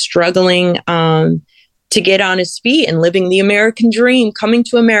him, struggling to get on his feet and living the American dream, coming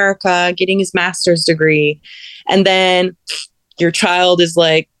to America, getting his master's degree. And then your child is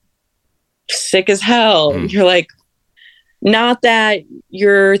like sick as hell. You're like, not that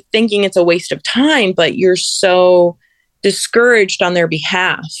you're thinking it's a waste of time, but you're so discouraged on their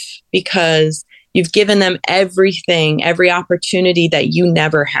behalf because you've given them everything, every opportunity that you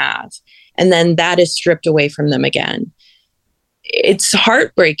never have. And then that is stripped away from them again. It's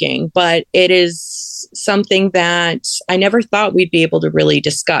heartbreaking, but it is something that I never thought we'd be able to really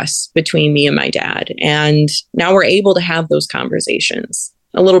discuss between me and my dad. And now we're able to have those conversations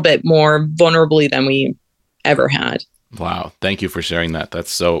a little bit more vulnerably than we ever had. Wow. Thank you for sharing that.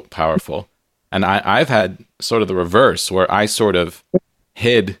 That's so powerful. And I've had sort of the reverse where I sort of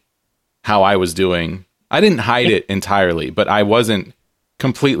hid how I was doing. I didn't hide it entirely, but I wasn't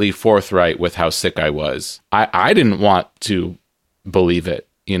completely forthright with how sick I was. I didn't want to believe it,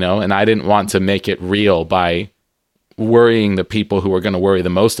 and I didn't want to make it real by worrying the people who were going to worry the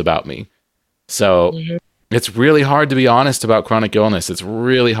most about me. So it's really hard to be honest about chronic illness. It's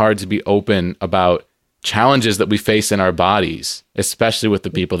really hard to be open about challenges that we face in our bodies, especially with the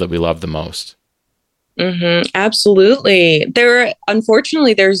people that we love the most. Absolutely.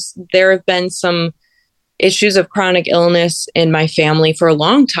 Unfortunately, there have been some issues of chronic illness in my family for a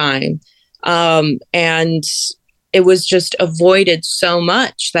long time. And it was just avoided so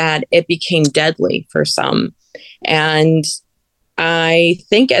much that it became deadly for some. And I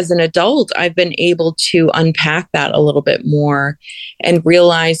think as an adult, I've been able to unpack that a little bit more and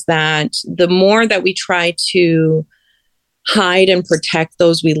realize that the more that we try to hide and protect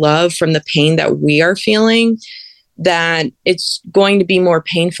those we love from the pain that we are feeling, that it's going to be more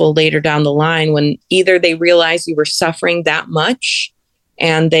painful later down the line when either they realize you were suffering that much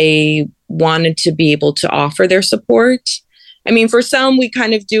and they wanted to be able to offer their support. I mean, for some, we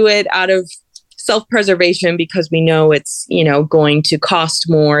kind of do it out of self-preservation because we know it's, going to cost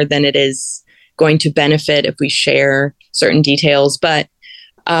more than it is going to benefit if we share certain details. But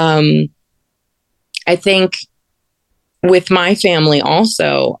I think with my family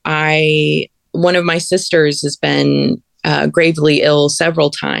also, one of my sisters has been gravely ill several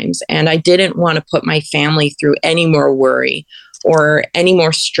times, and I didn't want to put my family through any more worry or any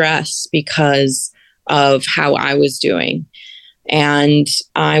more stress because of how I was doing. And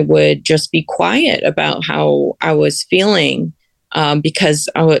I would just be quiet about how I was feeling because,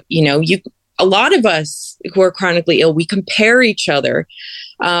 a lot of us who are chronically ill, we compare each other.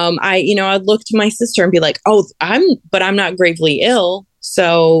 I'd look to my sister and be like, oh, I'm not gravely ill,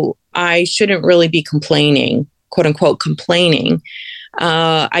 so I shouldn't really be complaining, quote unquote, complaining.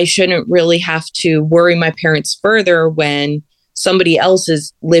 I shouldn't really have to worry my parents further when somebody else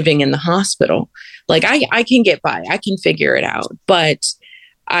is living in the hospital. Like I can get by, I can figure it out. But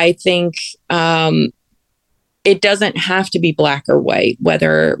I think it doesn't have to be black or white,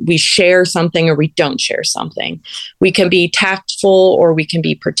 whether we share something or we don't share something. We can be tactful or we can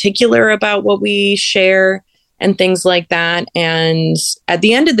be particular about what we share and things like that. And at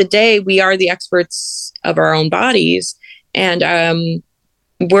the end of the day, we are the experts of our own bodies, and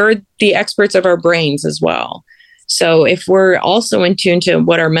we're the experts of our brains as well. So if we're also in tune to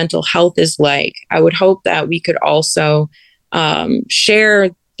what our mental health is like, I would hope that we could also share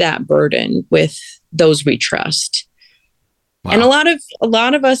that burden with those we trust. Wow. And a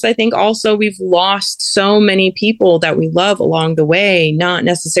lot of us, I think also we've lost so many people that we love along the way, not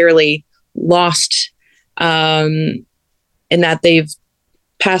necessarily lost in that they've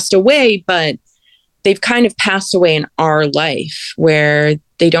passed away, but they've kind of passed away in our life where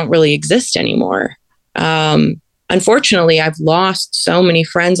they don't really exist anymore. Unfortunately, I've lost so many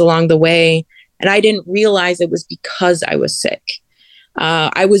friends along the way, and I didn't realize it was because I was sick.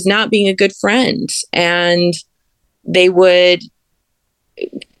 I was not being a good friend, and they would,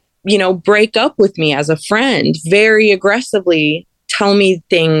 break up with me as a friend, very aggressively tell me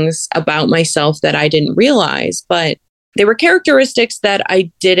things about myself that I didn't realize, but they were characteristics that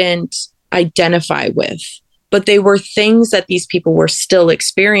I didn't identify with, but they were things that these people were still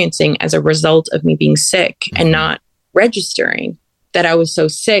experiencing as a result of me being sick and not registering that I was so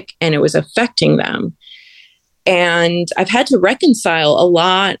sick and it was affecting them. And I've had to reconcile a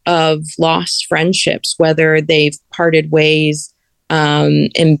lot of lost friendships, whether they've parted ways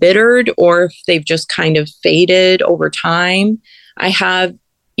embittered or if they've just kind of faded over time. I have,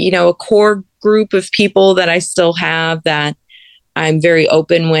 a core group of people that I still have that I'm very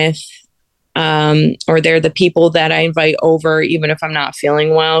open with, or they're the people that I invite over, even if I'm not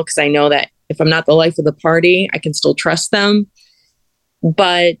feeling well, because I know that if I'm not the life of the party, I can still trust them.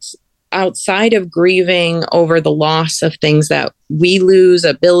 But outside of grieving over the loss of things that we lose,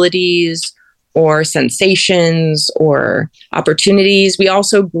 abilities or sensations or opportunities, we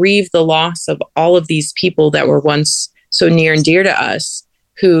also grieve the loss of all of these people that were once so near and dear to us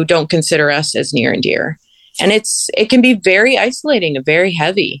who don't consider us as near and dear. And it can be very isolating and very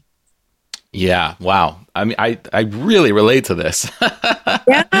heavy. Yeah. Wow. I mean, I really relate to this.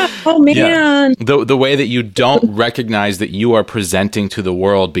 Yeah. Oh, man. Yeah. The way that you don't recognize that you are presenting to the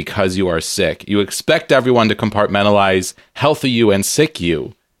world because you are sick. You expect everyone to compartmentalize healthy you and sick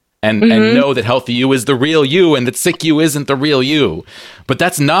you and know that healthy you is the real you and that sick you isn't the real you. But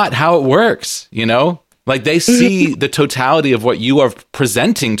that's not how it works, Like they see the totality of what you are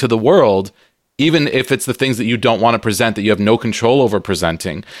presenting to the world, even if it's the things that you don't want to present, that you have no control over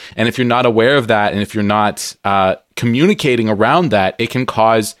presenting. And if you're not aware of that, and if you're not communicating around that, it can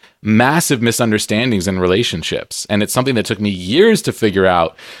cause massive misunderstandings in relationships. And it's something that took me years to figure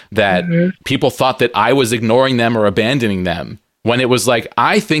out, that people thought that I was ignoring them or abandoning them, when it was like,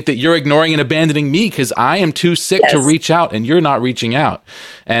 I think that you're ignoring and abandoning me because I am too sick to reach out and you're not reaching out.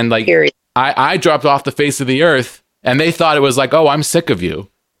 And like, I dropped off the face of the earth and they thought it was like, oh, I'm sick of you.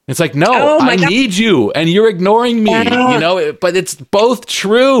 It's like, no, I need you and you're ignoring me, but it's both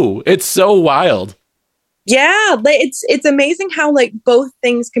true. It's so wild. Yeah. It's amazing how like both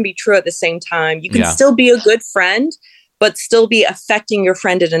things can be true at the same time. You can still be a good friend, but still be affecting your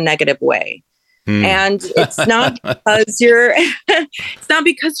friend in a negative way. And it's not because you're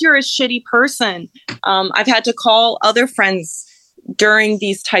a shitty person. I've had to call other friends during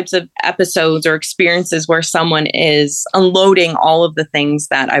these types of episodes or experiences where someone is unloading all of the things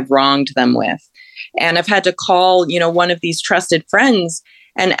that I've wronged them with. And I've had to call, one of these trusted friends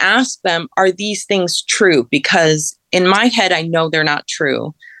and ask them, are these things true? Because in my head, I know they're not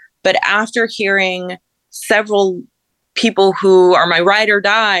true. But after hearing several people who are my ride or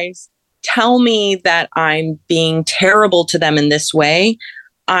dies tell me that I'm being terrible to them in this way,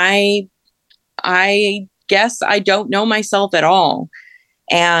 I guess I don't know myself at all.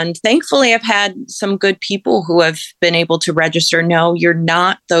 And thankfully, I've had some good people who have been able to register, no, you're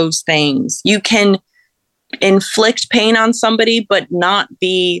not those things. You can inflict pain on somebody, but not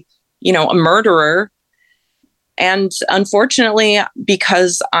be, a murderer. And unfortunately,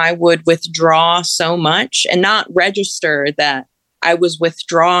 because I would withdraw so much and not register that I was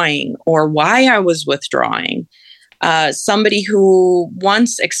withdrawing or why I was withdrawing, somebody who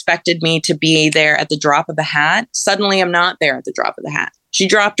once expected me to be there at the drop of a hat, suddenly I'm not there at the drop of the hat. She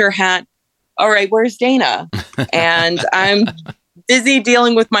dropped her hat all right, where's Dana? And I'm busy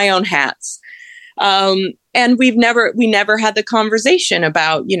dealing with my own hats. And we never had the conversation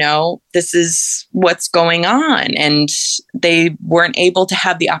about, this is what's going on. And they weren't able to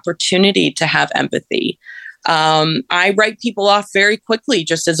have the opportunity to have empathy. I write people off very quickly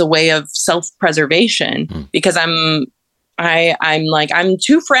just as a way of self-preservation because I'm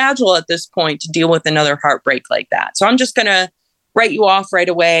too fragile at this point to deal with another heartbreak like that. So I'm just going to write you off right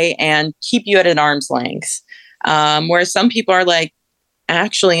away and keep you at an arm's length. Whereas some people are like,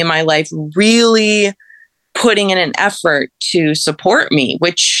 actually in my life, really putting in an effort to support me,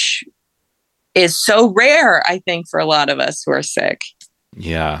 which is so rare, I think, for a lot of us who are sick.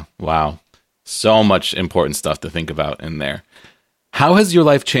 Yeah. Wow. So much important stuff to think about in there. How has your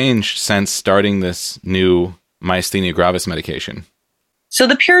life changed since starting this new myasthenia gravis medication? So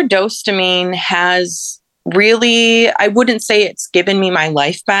the pyridostigmine has really, I wouldn't say it's given me my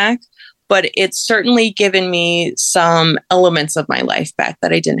life back, but it's certainly given me some elements of my life back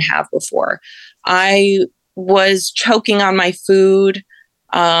that I didn't have before. I was choking on my food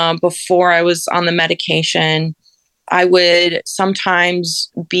before I was on the medication. I would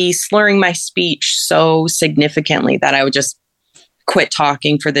sometimes be slurring my speech so significantly that I would just quit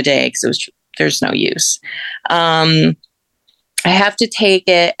talking for the day because there's no use. I have to take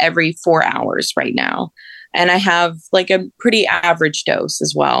it every 4 hours right now. And I have like a pretty average dose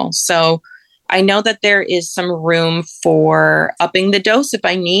as well. So I know that there is some room for upping the dose if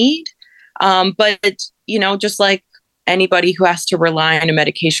I need. But, just like anybody who has to rely on a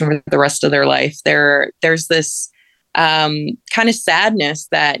medication for the rest of their life, there's this kind of sadness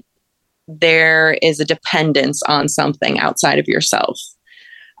that there is a dependence on something outside of yourself.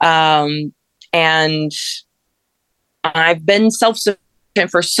 And I've been self-sufficient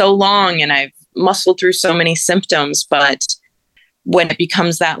for so long and I've muscled through so many symptoms, but when it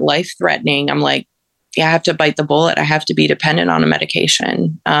becomes that life-threatening, I'm like, yeah, I have to bite the bullet. I have to be dependent on a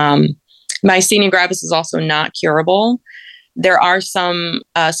medication. Myasthenia gravis is also not curable. There are some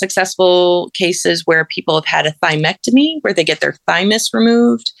successful cases where people have had a thymectomy, where they get their thymus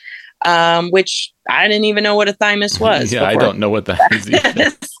removed, which I didn't even know what a thymus was. Yeah, before. I don't know what that is.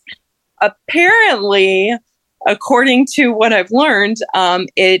 Apparently, according to what I've learned,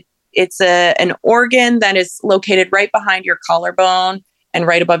 it's an organ that is located right behind your collarbone and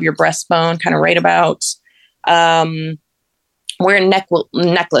right above your breastbone, kind of right about where a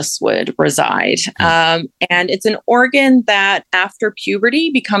necklace would reside. And it's an organ that after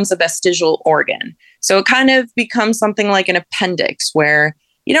puberty becomes a vestigial organ. So it kind of becomes something like an appendix where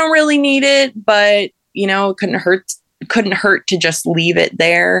you don't really need it, but it couldn't hurt to just leave it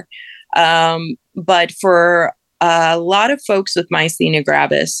there. But for a lot of folks with myasthenia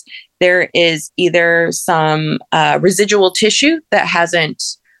gravis, there is either some residual tissue that hasn't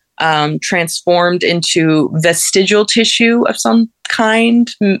transformed into vestigial tissue of some kind.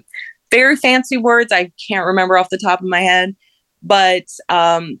 Very fancy words. I can't remember off the top of my head, but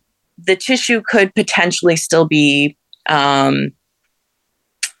the tissue could potentially still be causing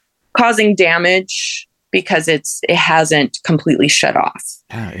damage because it hasn't completely shut off.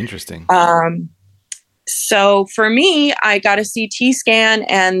 Yeah, interesting. So for me, I got a CT scan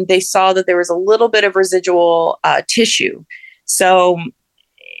and they saw that there was a little bit of residual tissue. So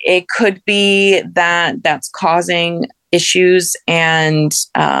it could be that that's causing issues and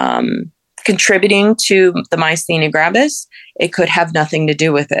contributing to the myasthenia gravis. It could have nothing to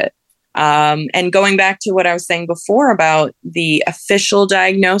do with it. And going back to what I was saying before about the official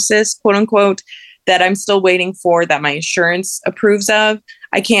diagnosis, quote unquote, that I'm still waiting for, that my insurance approves of,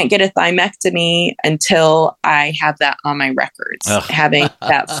 I can't get a thymectomy until I have that on my records, having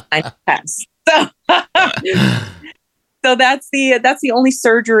that final test. So that's the only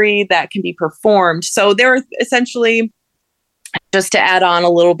surgery that can be performed. So there are essentially, just to add on a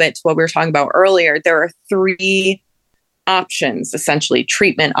little bit to what we were talking about earlier, there are 3 options, essentially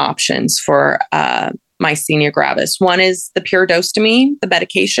treatment options for myasthenia gravis. One is the pyridostigmine, the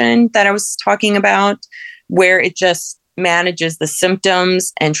medication that I was talking about, where it just manages the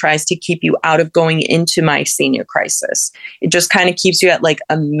symptoms and tries to keep you out of going into myasthenia crisis. It just kind of keeps you at like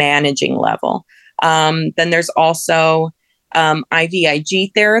a managing level. Then there's also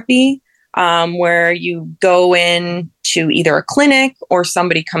IVIG therapy, where you go in to either a clinic or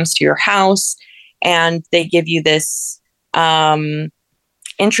somebody comes to your house and they give you this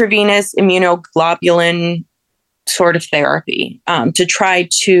intravenous immunoglobulin sort of therapy to try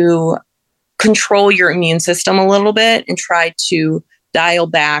to control your immune system a little bit and try to dial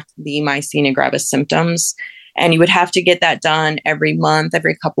back the myasthenia gravis symptoms. And you would have to get that done every month,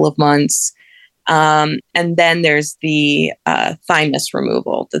 every couple of months. And then there's the thymus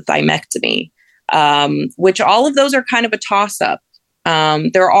removal, the thymectomy, which all of those are kind of a toss-up.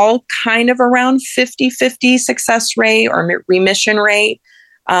 They're all kind of around 50-50 success rate or remission rate.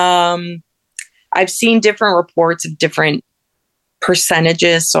 I've seen different reports of different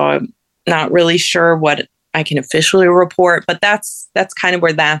percentages, so I'm not really sure what I can officially report, but that's kind of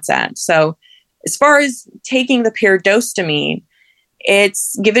where that's at. So as far as taking the pyridostigmine,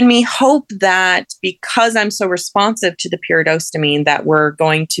 it's given me hope that because I'm so responsive to the pyridostigmine, that we're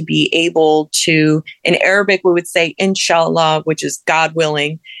going to be able to, in Arabic, we would say, inshallah, which is God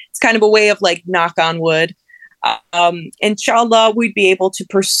willing. It's kind of a way of like knock on wood. Inshallah, we'd be able to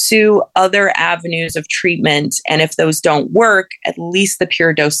pursue other avenues of treatment. And if those don't work, at least the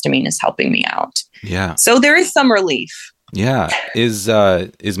pyridostigmine is helping me out. Yeah. So there is some relief. Yeah. Is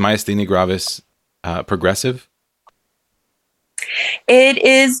myasthenia gravis progressive? It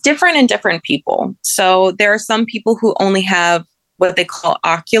is different in different people. So there are some people who only have what they call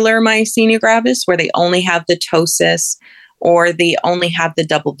ocular myasthenia gravis, where they only have the ptosis or they only have the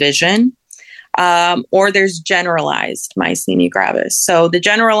double vision. Or there's generalized myasthenia gravis. So the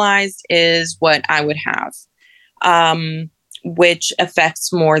generalized is what I would have, which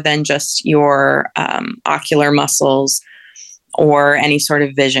affects more than just your ocular muscles or any sort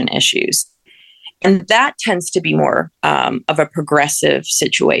of vision issues. And that tends to be more of a progressive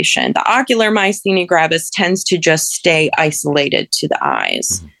situation. The ocular myasthenia gravis tends to just stay isolated to the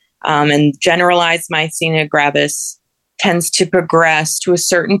eyes. And generalized myasthenia gravis tends to progress to a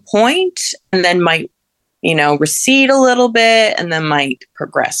certain point and then might, recede a little bit and then might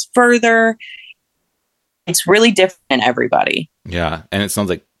progress further. It's really different in everybody. Yeah. And it sounds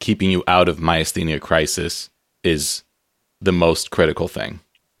like keeping you out of myasthenia crisis is the most critical thing.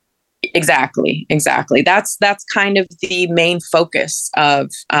 Exactly. That's kind of the main focus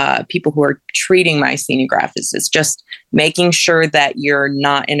of people who are treating myasthenia gravis, is just making sure that you're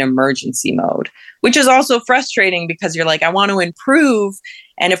not in emergency mode, which is also frustrating because you're like, I want to improve.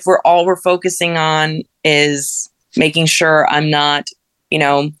 And if we're focusing on is making sure I'm not,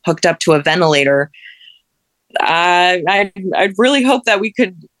 hooked up to a ventilator, I really hope that we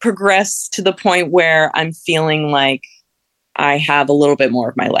could progress to the point where I'm feeling like I have a little bit more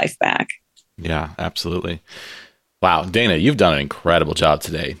of my life back. Yeah, absolutely. Wow, Dana, you've done an incredible job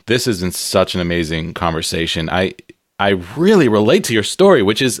today. This has been such an amazing conversation. I really relate to your story,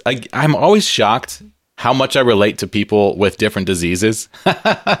 which is I'm always shocked how much I relate to people with different diseases. Yeah.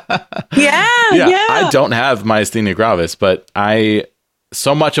 I don't have myasthenia gravis, but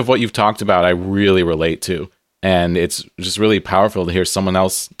so much of what you've talked about, I really relate to. And it's just really powerful to hear someone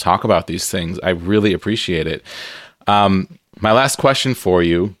else talk about these things. I really appreciate it. My last question for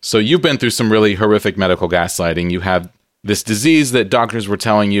you. So you've been through some really horrific medical gaslighting. You have this disease that doctors were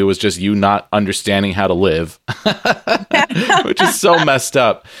telling you was just you not understanding how to live, which is so messed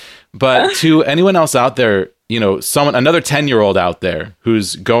up. But to anyone else out there, another 10-year-old out there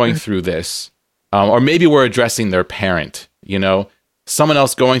who's going through this, or maybe we're addressing their parent, someone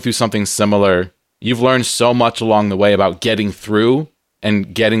else going through something similar. You've learned so much along the way about getting through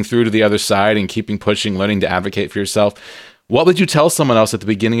to the other side and keeping pushing, learning to advocate for yourself. What would you tell someone else at the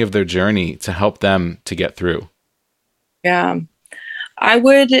beginning of their journey to help them to get through? Yeah, I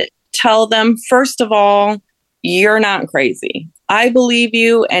would tell them, first of all, you're not crazy. I believe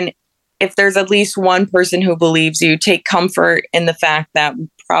you. And if there's at least one person who believes you, take comfort in the fact that we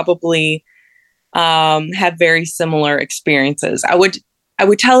probably have very similar experiences. I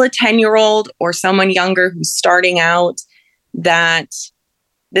would tell a 10-year-old or someone younger who's starting out that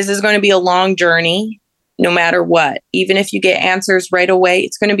this is going to be a long journey, no matter what. Even if you get answers right away,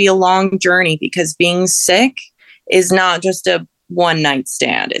 it's going to be a long journey, because being sick is not just a one-night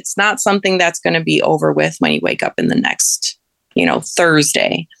stand. It's not something that's going to be over with when you wake up in the next,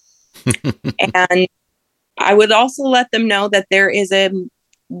 Thursday. And I would also let them know that there is a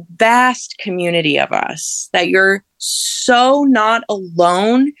vast community of us, that you're so not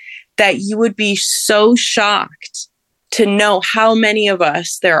alone, that you would be so shocked to know how many of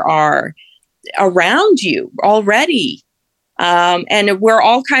us there are around you already. And we're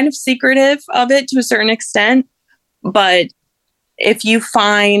all kind of secretive of it to a certain extent. But if you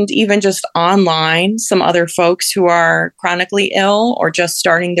find even just online some other folks who are chronically ill or just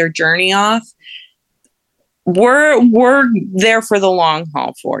starting their journey off, we're there for the long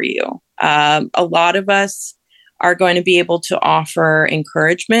haul for you. A lot of us are going to be able to offer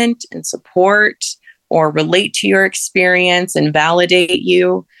encouragement and support, or relate to your experience and validate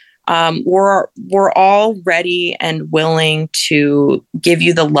you. We're all ready and willing to give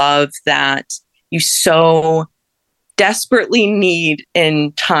you the love that you so desperately need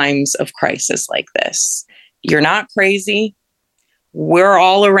in times of crisis like this. You're not crazy. We're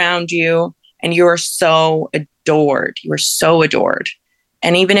all around you, and you're so adored. You are so adored.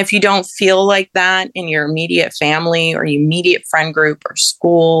 And even if you don't feel like that in your immediate family or your immediate friend group or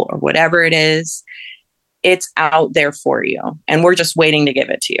school or whatever it is, it's out there for you. And we're just waiting to give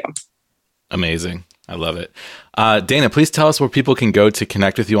it to you. Amazing. I love it. Dana, please tell us where people can go to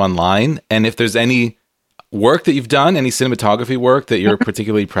connect with you online. And if there's any work that you've done, any cinematography work that you're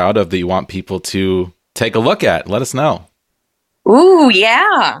particularly proud of that you want people to take a look at, let us know. Ooh,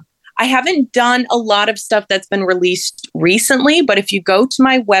 yeah. I haven't done a lot of stuff that's been released recently, but if you go to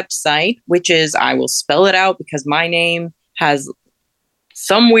my website, which is, I will spell it out because my name has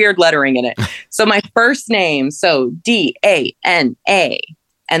some weird lettering in it. So my first name, so Dana, and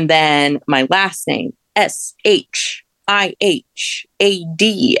then my last name, SHIHAD,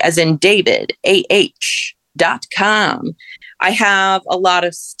 as in David, AH.com. I have a lot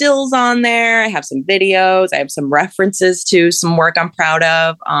of stills on there. I have some videos. I have some references to some work I'm proud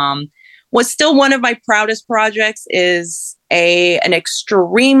of. What's still one of my proudest projects is an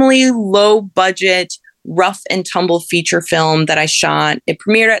extremely low budget, rough and tumble feature film that I shot. It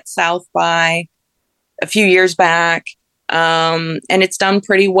premiered at South by a few years back, and it's done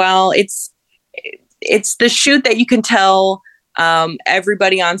pretty well. It's the shoot that you can tell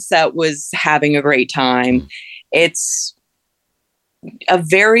everybody on set was having a great time. It's a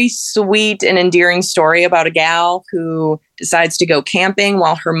very sweet and endearing story about a gal who decides to go camping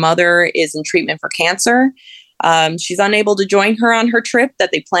while her mother is in treatment for cancer. She's unable to join her on her trip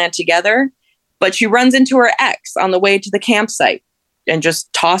that they planned together, but she runs into her ex on the way to the campsite and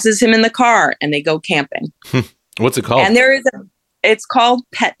just tosses him in the car, and they go camping. What's it called? And it's called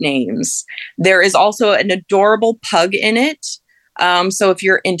Pet Names. There is also an adorable pug in it. So if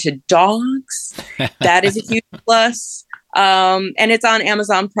you're into dogs, that is a huge plus. And it's on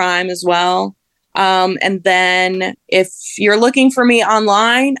Amazon Prime as well. And then if you're looking for me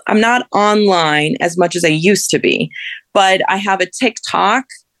online, I'm not online as much as I used to be, but I have a TikTok.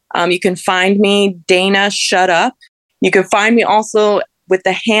 You can find me, Dana Shut Up. You can find me also with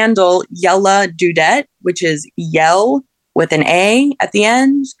the handle Yella Dudette, which is yell with an A at the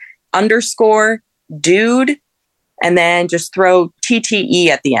end, _ dude, and then just throw TTE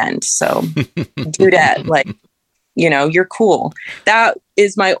at the end. So Dudette, like, you know, you're cool. That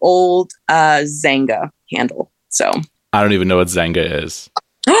is my old Zanga handle. So I don't even know what Zanga is.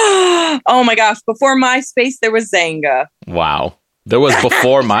 Oh my gosh. Before MySpace, there was Zanga. Wow. There was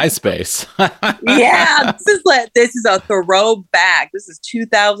before MySpace. Yeah, this is a throwback. This is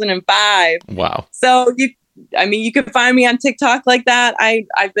 2005. Wow. So you can find me on TikTok like that.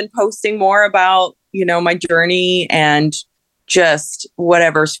 I've been posting more about, you know, my journey and just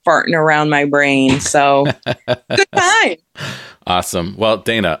whatever's farting around my brain. So good time. Awesome. Well,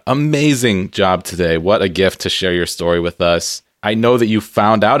 Dana, amazing job today. What a gift to share your story with us. I know that you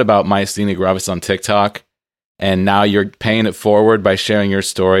found out about Myasthenia Gravis on TikTok, and now you're paying it forward by sharing your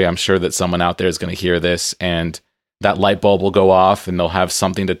story. I'm sure that someone out there is going to hear this, and that light bulb will go off, and they'll have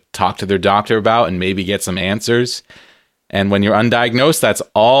something to talk to their doctor about and maybe get some answers. And when you're undiagnosed, that's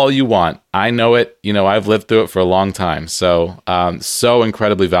all you want. I know it. You know, I've lived through it for a long time. So, so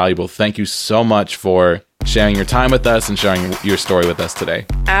incredibly valuable. Thank you so much for sharing your time with us and sharing your story with us today.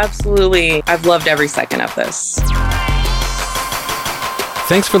 Absolutely. I've loved every second of this.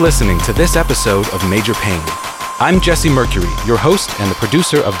 Thanks for listening to this episode of Major Pain. I'm Jesse Mercury, your host and the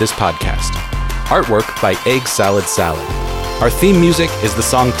producer of this podcast. Artwork by Egg Salad Salad. Our theme music is the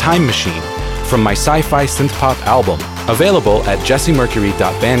song Time Machine from my sci-fi synth-pop album, available at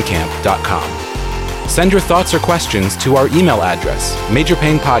jessemmercury.bandcamp.com. Send your thoughts or questions to our email address,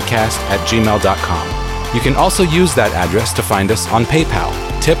 majorpainpodcast@gmail.com. You can also use that address to find us on PayPal.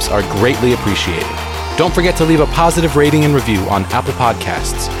 Tips are greatly appreciated. Don't forget to leave a positive rating and review on Apple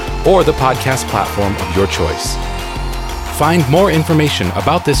Podcasts or the podcast platform of your choice. Find more information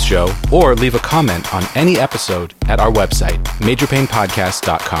about this show or leave a comment on any episode at our website,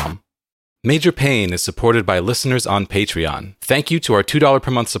 majorpainpodcast.com. Major Pain is supported by listeners on Patreon. Thank you to our $2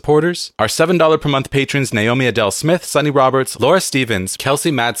 per month supporters, our $7 per month patrons Naomi Adele Smith, Sunny Roberts, Laura Stevens,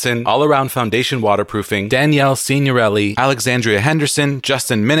 Kelsey Madsen, All Around Foundation Waterproofing, Danielle Signorelli, Alexandria Henderson,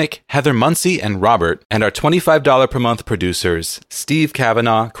 Justin Minnick, Heather Muncie, and Robert, and our $25 per month producers Steve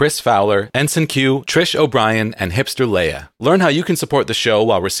Kavanaugh, Chris Fowler, Ensign Q, Trish O'Brien, and Hipster Leia. Learn how you can support the show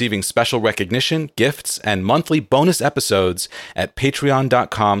while receiving special recognition, gifts, and monthly bonus episodes at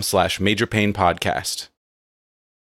patreon.com/majorpainpodcast.